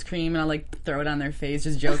eating ice cream and I'll throw it on their face,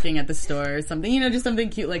 just joking at the store or something. Just something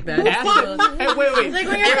cute like that. Hey, wait. Like,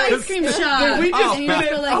 we're at an ice cream shop. We just And you finished.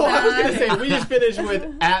 feel like I was that. gonna say we just finished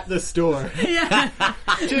with at the store. Yeah.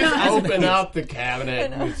 Just open up the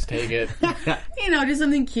cabinet and just take it. Just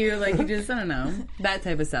something cute, like you just, I don't know, that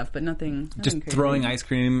type of stuff, but nothing Just crazy. throwing ice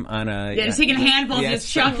cream on a. Yeah, just taking handfuls, Yes.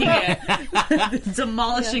 just chucking it.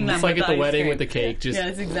 Demolishing them. It's like with at the ice wedding cream. with the cake. Just Yeah,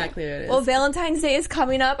 that's exactly what it is. Well, Valentine's Day is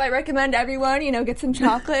coming up. I recommend everyone, get some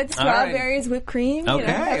chocolate, All right. strawberries, whipped cream. Okay.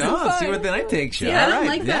 Have some See fun. what the night takes you. Yeah, I All don't right.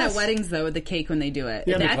 like that Yes. at weddings though with the cake when they do it.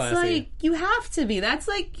 You gotta be That's classy. like you have to be. That's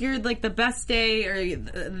like you're like the best day or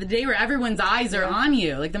the day where everyone's eyes are on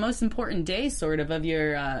you. Like the most important day, sort of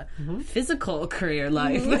your physical career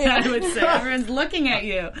life. I would say everyone's looking at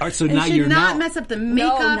you. All right, so and now should you're not not- mess up the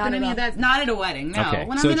makeup not and at any all. of that. Not at a wedding. No. Okay,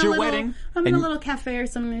 When so I'm it's in a your little, wedding, I'm in a and- little cafe or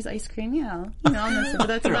something. There's ice cream. Yeah, I'll mess up, but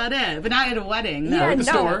that's about it. But not at a wedding. No, Yeah, it's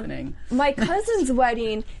no. not happening. My cousin's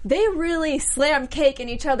wedding, they really slammed cake in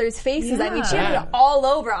each other's faces. I mean, she had Yeah. it all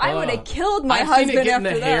over. I would have killed my I've husband seen it get in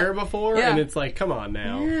after the that. hair before, Yeah. and it's like, come on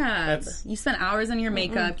now. Yeah, That's, you spent hours on your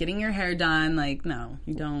makeup, getting your hair they're done. Like, no,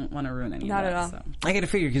 you don't want to ruin any Not of at that. all. So. I got to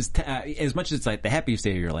figure because as much as it's like the happiest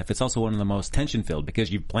day of your life, it's also one of the most tension-filled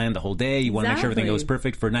because you've planned the whole day. You want to make sure everything goes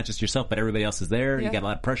perfect for not just yourself, but everybody else is there. You got a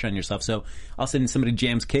lot of pressure on yourself. So all of a sudden somebody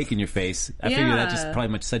jams cake in your face. I figure that just probably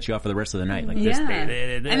much sets you off for the rest of the night. Like this.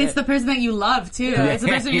 And it's the person that you love, too. It's the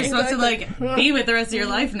person you're supposed to, like, be with the rest of your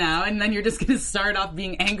life now, and then you're just going to start off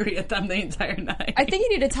being angry at them the entire night. I think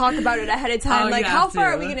you need to talk about it ahead of time. Like, how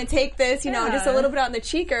far are we going to take this? You know, just a little bit on the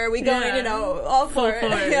cheek, or are we going, you know, all for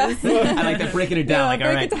it? Yeah. I like that, breaking it down. Like,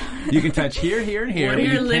 all right, you can touch here, here, and here. What are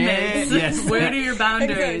your limits? Yes. Where are your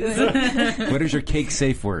boundaries? Exactly. What is your cake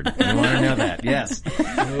safe word? You want to know that? Yes.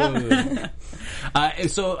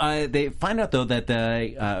 So they find out, though, that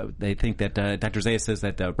they think that Dr. Zaius says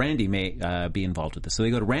that Randy may be involved with this. So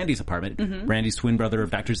they go to Randy's apartment. Randy's twin brother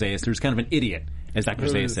of Dr. Zaius, who's kind of an idiot, as Dr.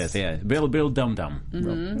 Zaius says. Yeah, real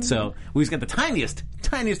dumb. So he's got the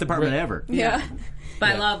tiniest apartment ever. Yeah.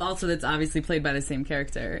 But I love also that's obviously played by the same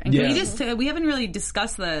character. And we haven't really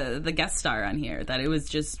discussed the guest star on here, that it was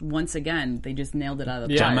just, once again, they just nailed it out of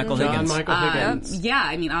the park. John Michael Higgins. Yeah,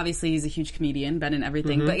 I mean, obviously he's a huge comedian, been in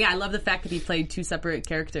everything. But yeah, I love the fact that he played two separate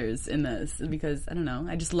characters in this because, I don't know,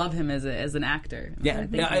 I just love him as an actor. Yeah.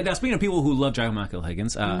 Now, speaking of people who love John Michael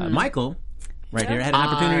Higgins, Michael... Right here had an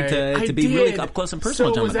opportunity to be really up close and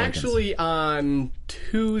personal. So with John it was actually on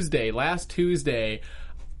last Tuesday.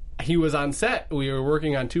 He was on set. We were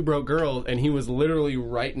working on Two Broke Girls, and he was literally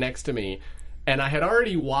right next to me. And I had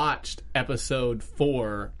already watched episode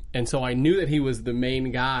 4, and so I knew that he was the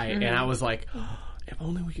main guy. And I was like, oh, if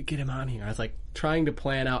only we could get him on here. I was like trying to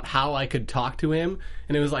plan out how I could talk to him,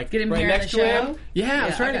 and it was like get him right here next on the to show? him. Yeah, I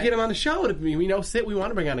was trying to get him on the show. We we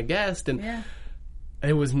want to bring on a guest, and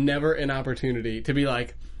it was never an opportunity to be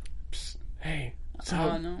like, hey.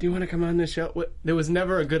 So, do you want to come on this show? There was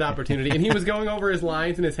never a good opportunity. And he was going over his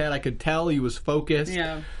lines in his head. I could tell he was focused.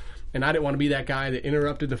 Yeah. And I didn't want to be that guy that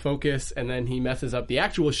interrupted the focus, and then he messes up the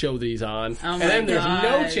actual show that he's on. Oh and then there's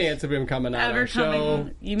no chance of him coming on our show.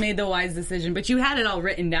 You made the wise decision, but you had it all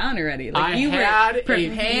written down already. Like, I had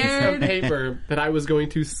prepared. a piece of paper that I was going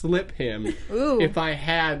to slip him if I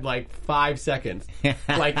had like 5 seconds.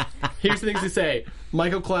 Like, here's the things to say.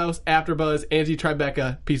 Michael Klaus, AfterBuzz, Angie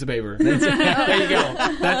Tribeca, piece of paper. There you go.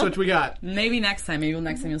 That's what we got. Maybe next time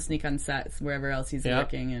you'll sneak on sets wherever else he's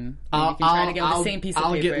working, and you can try to get the same piece of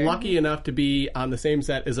paper. I'll get lucky enough to be on the same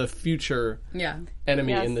set as a future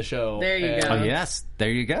enemy in the show. There you go. Oh, yes. There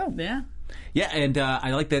you go. Yeah. Yeah, and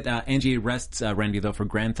I like that Angie arrests Randy, though, for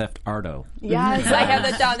Grand Theft Auto. Yes, I have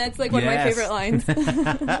that down. That's like one of my favorite lines.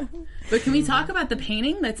 But can we talk about the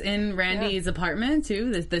painting that's in Randy's apartment,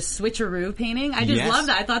 too? The switcheroo painting? I just love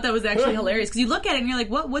that. I thought that was actually hilarious. Because you look at it and you're like,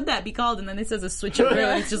 what would that be called? And then it says a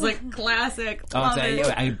switcheroo. It's just like classic.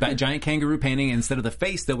 A giant kangaroo painting. Instead of the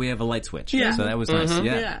face, though, we have a light switch. Yeah. So that was nice.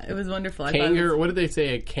 Yeah, it was wonderful. What did they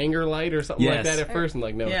say? A kangaroo light or something like that at first? And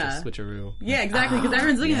like, no, it's a switcheroo. Yeah, exactly. Because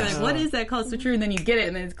everyone's looking at it like, what is that called? Switcheroo, and then you get it,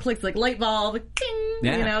 and then it clicks like light bulb, ding,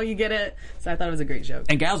 you get it. So I thought it was a great joke.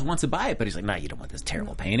 And Giles wants to buy it, but he's like, "No, you don't want this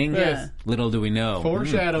terrible painting." Yes. Little do we know.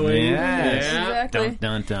 Foreshadowing. Yes. Exactly. Dun,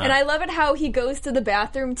 dun, dun. And I love it how he goes to the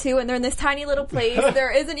bathroom too, and they're in this tiny little place.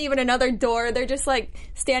 There isn't even another door. They're just like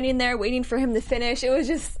standing there waiting for him to finish. It was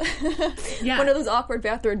just one of those awkward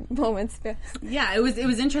bathroom moments. Yeah, it was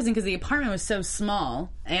interesting because the apartment was so small,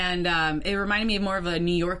 and it reminded me of more of a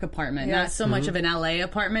New York apartment, not so much of an LA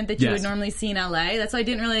apartment that you would normally see in LA. That's why I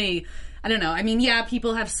didn't really. I don't know. I mean, yeah,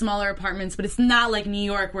 people have smaller apartments, but it's not like New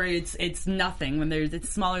York where it's nothing when it's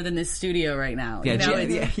smaller than this studio right now. Yeah,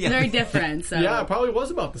 it's very different. So. Yeah, it probably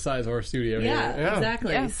was about the size of our studio here. Yeah,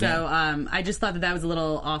 exactly. Yeah. So I just thought that was a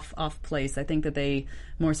little off place. I think that they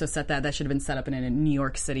more so set that should have been set up in a New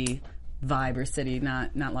York City vibe or city,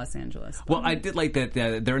 not Los Angeles. Well, I did like that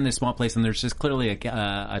they're in this small place and there's just clearly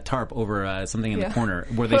a tarp over something in the corner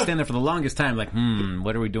where they stand there for the longest time like,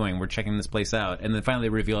 what are we doing? We're checking this place out. And then finally they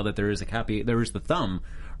reveal that there is the thumb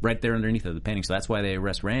right there underneath of the painting. So that's why they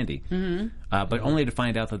arrest Randy. But only to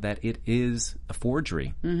find out that it is a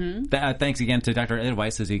forgery. Thanks again to Dr.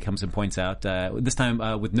 Edelweiss as he comes and points out, this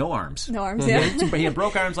time with no arms. No arms, yeah. He had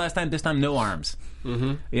broke arms last time, this time no arms.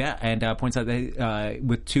 Yeah, and points out that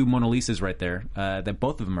with two Mona Lisas right there, that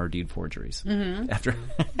both of them are indeed forgeries. After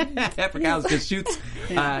Giles just shoots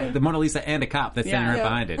the Mona Lisa and a cop that's standing right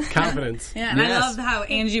behind it. Confidence. Yeah, and I love how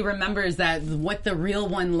Angie remembers that what the real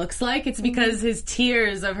one looks like. It's because his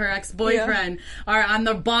tears of her ex-boyfriend are on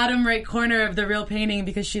the bottom right corner of the real painting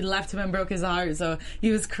because she left him and broke his heart. So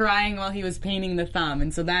he was crying while he was painting the thumb,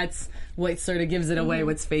 and so that's what sort of gives it away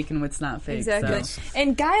what's fake and what's not fake. Exactly. So.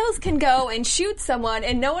 And Giles can go and shoot someone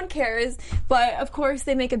and no one cares, but of course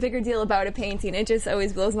they make a bigger deal about a painting. It just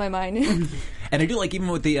always blows my mind. And I do like even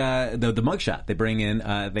with the mugshot they bring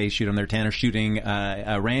in, they shoot him there. Tanner shooting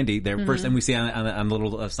Randy there first, and we see on the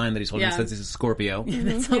little sign that he's holding says he's a Scorpio.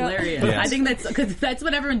 That's hilarious. Yes. I think that's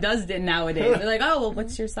what everyone does nowadays. They're like, oh, well,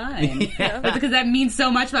 what's your sign? Because that means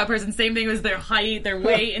so much about a person. Same thing as their height, their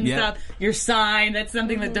weight, and stuff. Your sign, that's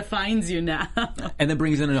something that defines you now. And then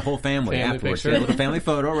brings in a whole family afterwards. A little family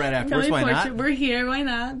photo right afterwards. Why not? We're here. Why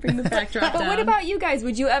not? Bring the backdrop down. But what about you guys?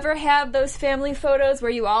 Would you ever have those family photos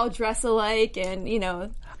where you all dress alike and,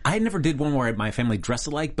 I never did one where my family dressed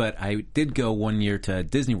alike, but I did go one year to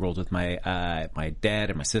Disney World with my dad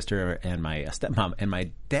and my sister and my stepmom. And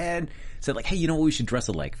my dad said, like, hey, you know what? We should dress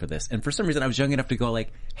alike for this. And for some reason, I was young enough to go,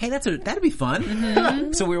 like, hey, that'd be fun.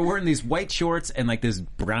 Mm-hmm. So we were wearing these white shorts and like this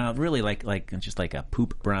brown, really like just like a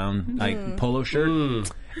poop brown like polo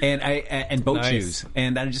shirt. And boat shoes.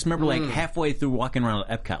 And I just remember like halfway through walking around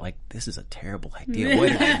Epcot, like, this is a terrible idea. What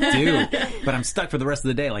did I do? But I'm stuck for the rest of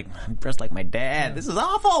the day. Like, I'm dressed like my dad. This is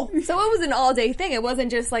awful. So it was an all-day thing. It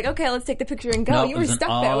wasn't just like, okay, let's take the picture and go. No, you were stuck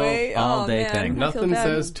that way. All-day thing. Nothing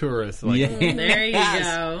says tourist. Like, there you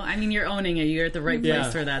go. I mean, you're owning it. You're at the right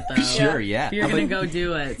place for that, though. Sure, yeah. You're going to go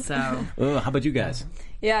do it, so. How about you guys?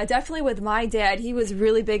 Yeah, definitely with my dad. He was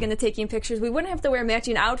really big into taking pictures. We wouldn't have to wear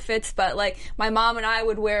matching outfits, but like my mom and I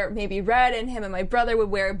would wear maybe red and him and my brother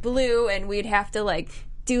would wear blue, and we'd have to like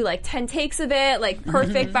do like 10 takes of it, like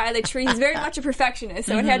perfect by the tree. He's very much a perfectionist,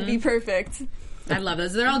 so it had to be perfect. I love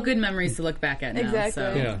those. They're all good memories to look back at now. Exactly.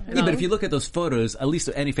 So. Yeah, but if you look at those photos, at least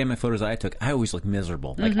any family photos I took, I always look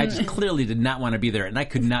miserable. Like, I just clearly did not want to be there, and I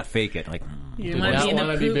could not fake it. Like, you want to be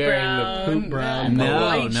in the poop brown,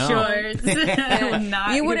 white shorts.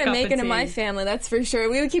 You wouldn't make it in my family, that's for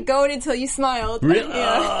sure. We would keep going until you smiled. Really?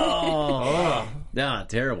 No,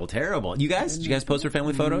 terrible. You guys? Did you guys post your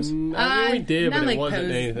family photos? we did, but it like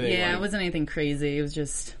wasn't anything. Yeah, like, it wasn't anything crazy. It was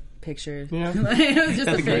just pictures. Yeah. It was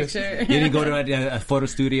just a picture. You didn't go to a photo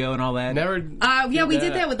studio and all that? Never. Yeah, we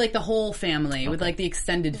did that with like the whole family, with like the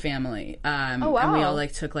extended family. Oh wow! And we all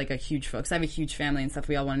like took like a huge photo. 'Cause I have a huge family and stuff.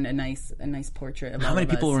 We all wanted a nice portrait of How all many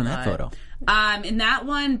of people us, were in that photo? In that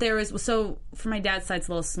one, there was for my dad's side, it's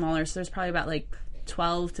a little smaller, so there's probably about like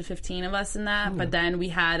 12 to 15 of us in that. But then we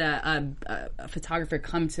had a photographer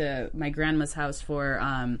come to my grandma's house for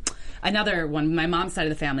another one, my mom's side of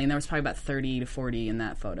the family, and there was probably about 30 to 40 in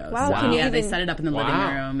that photo. Wow. So, they set it up in the living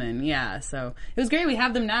room, and so it was great. We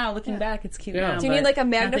have them now. Looking back, it's cute now. Do you need like a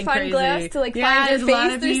magnifying glass to like find your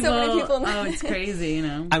face? There's so many people. Oh, it's crazy,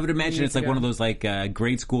 I would imagine it's like one of those like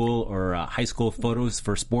grade school or high school photos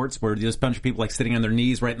for sports where there's a bunch of people like sitting on their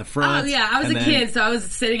knees right in the front. Oh yeah, I was a kid, so I was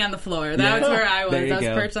sitting on the floor. That was where I was. I was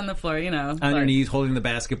perched on the floor, on your knees, holding the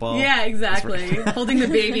basketball. Yeah, exactly. Holding the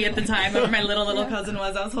baby at the time. Whoever my little cousin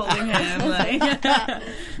was, I was holding him. Like.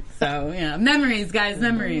 So yeah, memories, guys,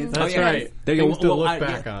 memories. That's right. There you go. To look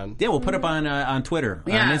back on. Yeah, we'll put up on Twitter,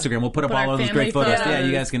 on Instagram. We'll put up all of those great photos. Yeah,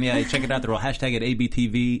 you guys can check it out. They're all hashtag at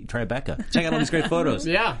ABTV Tribeca. Check out all these great photos.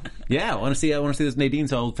 Yeah. I want to see this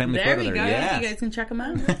Nadine's old family there photo we there. Go. Yeah, you guys can check them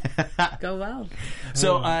out. Go well.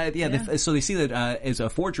 So so they see that it's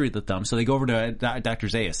a forgery of the thumb. So they go over to Dr.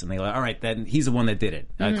 Zaius and they go, all right, then he's the one that did it.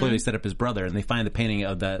 Clearly set up his brother, and they find the painting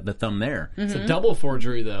of the thumb there. It's a double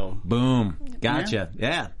forgery, though. Boom, gotcha.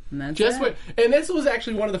 Yeah. And this was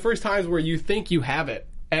actually one of the first times where you think you have it,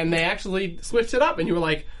 and they actually switched it up, and you were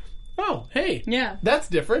like, oh, hey, that's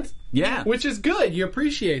different. Yeah. Which is good. You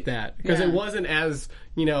appreciate that, because it wasn't as,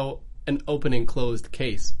 an open and closed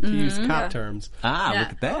case, to use cop terms. Look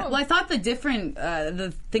at that. Well, I thought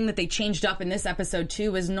the thing that they changed up in this episode,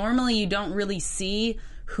 too, is normally you don't really see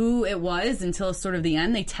who it was until sort of the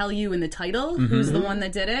end. They tell you in the title who's the one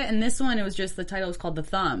that did it. And this one, it was just the title was called The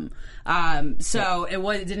Thumb. So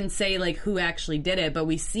it didn't say like who actually did it, but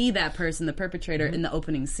we see that person, the perpetrator, in the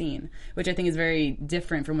opening scene, which I think is very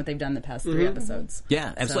different from what they've done the past 3 episodes.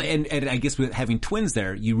 Yeah, absolutely. And I guess with having twins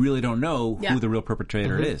there, you really don't know who the real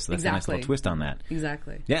perpetrator is. That's a nice little twist on that.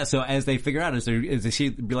 Exactly. Yeah, so as they figure out, as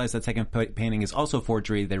they realize that second painting is also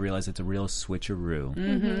forgery, they realize it's a real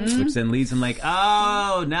switcheroo. Which then leads them like,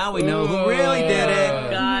 oh, now we know who really did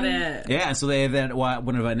it. Got it. Yeah, so they then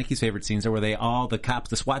one of Nikki's favorite scenes are where the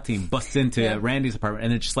SWAT team busts into Randy's apartment,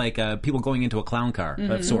 and it's just like people going into a clown car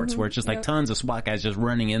of sorts, where it's just like tons of SWAT guys just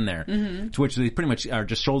running in there, to which they pretty much are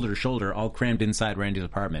just shoulder to shoulder, all crammed inside Randy's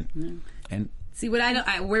apartment. And See, what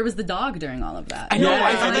where was the dog during all of that? I know,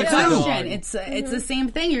 I That's thought the that question. It's the same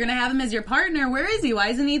thing. You're going to have him as your partner. Where is he? Why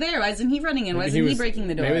isn't he there? Why isn't he running in? Why isn't he breaking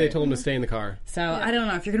the door? Maybe they told him to stay in the car. So I don't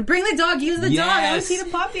know. If you're going to bring the dog, use the dog. I want to see the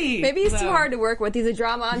puppy. Maybe he's too hard to work with. He's a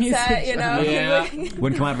drama on set, you know? Yeah.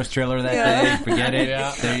 Wouldn't come out of his trailer that day. Forget it.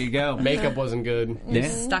 Yeah. There you go. Makeup wasn't good. Yeah.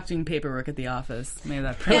 Stuck doing paperwork at the office. Maybe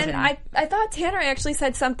that And I thought Tanner actually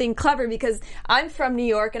said something clever because I'm from New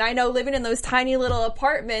York and I know living in those tiny little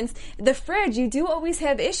apartments, the fridge, you do always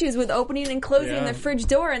have issues with opening and closing the fridge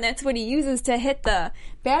door, and that's what he uses to hit the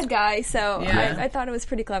bad guy. So I thought it was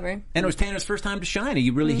pretty clever. And it was Tanner's first time to shine.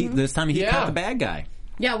 This time he caught the bad guy.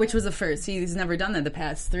 Yeah, which was the first. He's never done that. The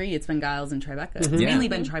past 3, it's been Giles and Tribeca. It's mainly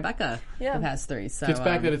been Tribeca the past 3. So It's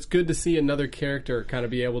back that it's good to see another character kind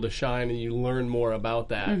of be able to shine, and you learn more about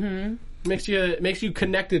that. Makes you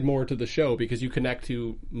connected more to the show because you connect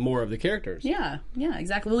to more of the characters. Yeah,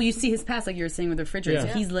 exactly. Well, you see his past, like you were saying with the refrigerator.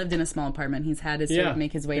 Yeah. So he's lived in a small apartment. He's had to sort of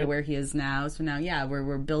make his way to where he is now. So now,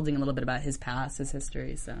 we're building a little bit about his past, his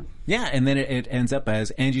history. So and then it ends up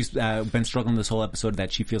as Angie's been struggling this whole episode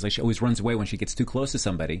that she feels like she always runs away when she gets too close to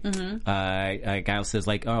somebody. Giles says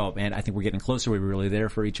like, "Oh man, I think we're getting closer. We're really there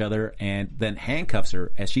for each other," and then handcuffs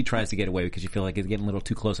her as she tries to get away because she feels like it's getting a little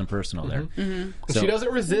too close and personal there. So, she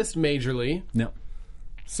doesn't resist majorly. No.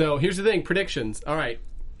 So here's the thing: predictions. All right,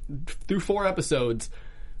 through 4 episodes,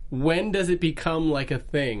 when does it become like a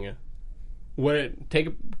thing?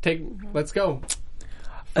 Let's go.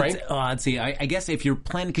 Frank? Let's see. I guess if you're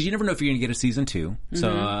planning, because you never know if you're going to get a season 2.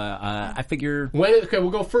 So I figure we'll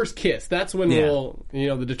go first kiss. That's when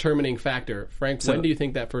the determining factor. Frank, when do you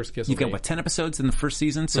think that first kiss will be? You've got 10 episodes in the first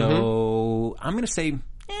season. So I'm going to say,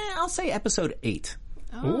 I'll say episode 8.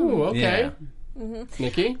 Ooh, okay. Yeah.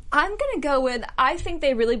 Nikki? I'm going to go with, I think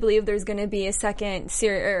they really believe there's going to be a second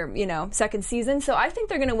second season. So I think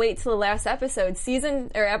they're going to wait till the last episode,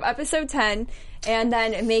 episode 10, and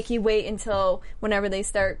then make you wait until whenever they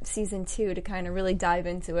start season 2 to kind of really dive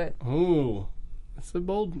into it. Ooh.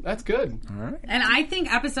 That's good. All right. And I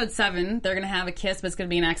think episode 7, they're going to have a kiss, but it's going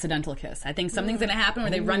to be an accidental kiss. I think something's going to happen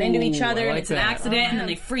where they run into each other and it's an accident, and then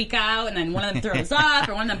they freak out, and then one of them throws up,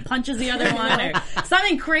 or one of them punches the other one, or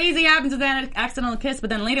something crazy happens with that accidental kiss,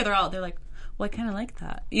 but then later they're like, well, I kind of like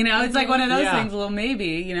that. It's like one of those things, well,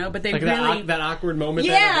 maybe, but they like really... that awkward moment.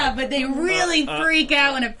 Yeah, but they really freak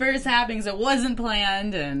out when it first happens. It wasn't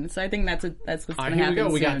planned, and so I think that's what's going to happen. Here we go.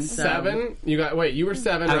 We got soon, 7. You were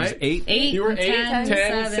 7, I right? was 8. 8. You were 8, 10,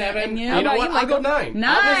 7. And You know what? I'll go 9.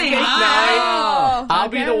 9. I'll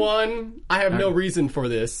be the one. I have no reason for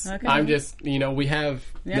this. Okay. I'm just, we have...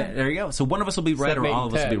 There you go. So one of us will be right, 7, or 8, all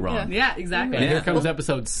of us will be 10. wrong. Yeah, exactly. And here comes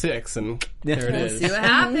episode 6, and there it is. See what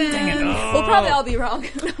happens. We'll probably all be wrong.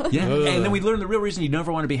 Yeah, and then we learn the real reason you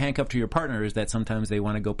never want to be handcuffed to your partner is that sometimes they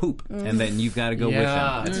want to go poop, and then you've got to go with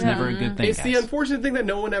them. It's never a good thing. It's the guys. unfortunate thing that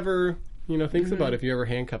no one ever, thinks about if you're ever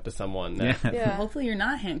handcuffed to someone. Yeah. Hopefully you're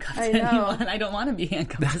not handcuffed to I know. anyone. I don't want to be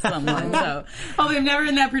handcuffed to someone. So hopefully I'm never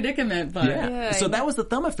in that predicament. But Yeah. So that was the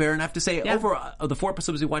Thumb Affair, and I have to say, over the 4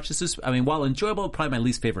 episodes we watched, this is, while enjoyable, probably my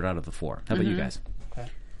least favorite out of the 4. How about you guys?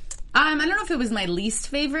 I don't know if it was my least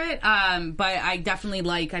favorite, but I definitely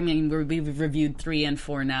we've reviewed 3 and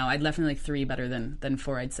 4 now. I'd definitely like 3 better than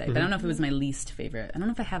 4, I'd say. But I don't know if it was my least favorite. I don't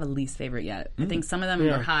know if I have a least favorite yet. I think some of them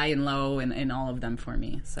are high and low in all of them for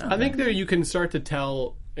me. So I think there you can start to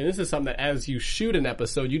tell, and this is something that as you shoot an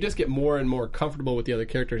episode, you just get more and more comfortable with the other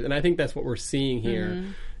characters. And I think that's what we're seeing here.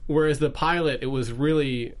 Whereas the pilot, it was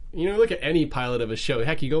really, look at any pilot of a show.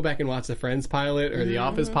 Heck, you go back and watch the Friends pilot or the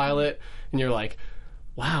Office pilot, and you're like,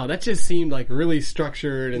 wow, that just seemed like really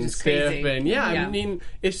structured and stiff. Crazy. And I mean,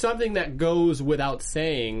 it's something that goes without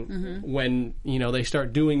saying when, they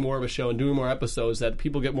start doing more of a show and doing more episodes, that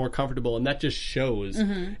people get more comfortable, and that just shows.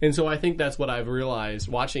 And so I think that's what I've realized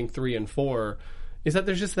watching 3 and 4 is that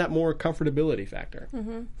there's just that more comfortability factor.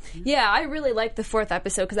 Yeah, I really liked the 4th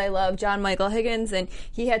episode because I love John Michael Higgins, and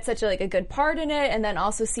he had such a good part in it, and then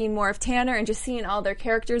also seeing more of Tanner and just seeing all their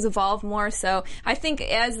characters evolve more. So I think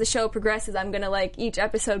as the show progresses, I'm going to like each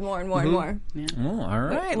episode more and more and more. Yeah. Oh, all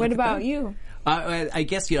right. What about you? I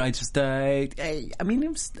guess I just I mean,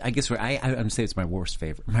 I'm say it's my worst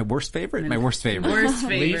favorite. My worst favorite. My worst favorite. Worst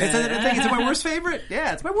favorite. Is that a thing? Is it my worst favorite?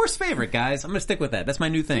 Yeah, it's my worst favorite, guys. I'm gonna stick with that. That's my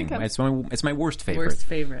new thing. Okay. It's my worst favorite. favorite. Worst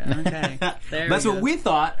favorite. Okay. There That's we what go. we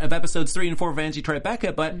thought of episodes 3 and 4 of Angie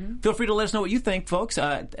Tribeca, but feel free to let us know what you think, folks.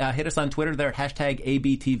 Hit us on Twitter there at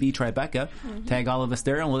 #ABTV Tribeca. Tag all of us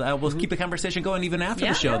there, and we'll keep the conversation going even after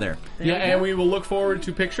the show there. Yeah, and we will look forward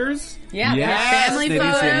to pictures. Yeah, Yes, family they do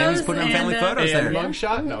photos. say names put on family photos And there.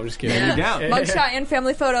 mugshot? No, I'm just kidding. There you go. Mugshot and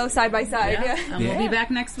family photo side by side. Yeah. Yeah. And we'll be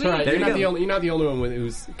back next week. All right, There you're you not go. you're not the only one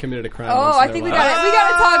who's committed a crime. Oh, once I in a think we while. gotta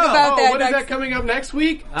talk about that. What is next. that coming up next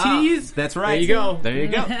week? Ah, Tease. That's right. There you go. There you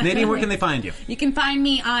go. Nadine, where can they find you? You can find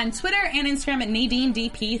me on Twitter and Instagram at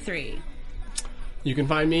NadineDP3. You can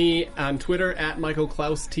find me on Twitter at Michael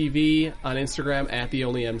Klaus TV, on Instagram at The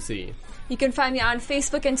Only MC. You can find me on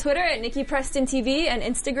Facebook and Twitter at Nikki Preston TV and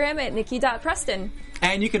Instagram at Nikki.Preston.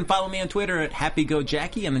 And you can follow me on Twitter at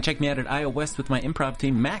HappyGoJackie, and then check me out at IO West with my improv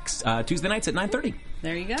team, Max, Tuesday nights at 9:30.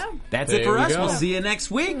 There you go. That's There it for we us. go. We'll see you next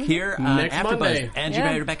week here on Next AfterBuzz, Monday. Angie Yeah.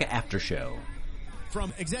 and Rebecca After Show.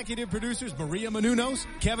 From executive producers Maria Menounos,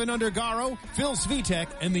 Kevin Undergaro, Phil Svitek,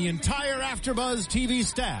 and the entire AfterBuzz TV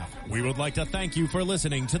staff, we would like to thank you for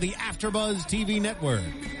listening to the AfterBuzz TV network.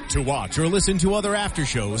 To watch or listen to other after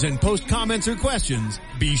shows and post comments or questions,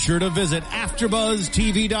 be sure to visit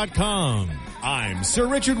AfterBuzzTV.com. I'm Sir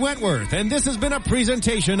Richard Wentworth, and this has been a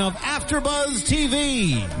presentation of AfterBuzz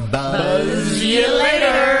TV. Buzz you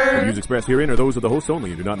later. The views expressed herein are those of the hosts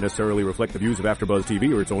only and do not necessarily reflect the views of AfterBuzz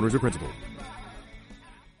TV or its owners or principals.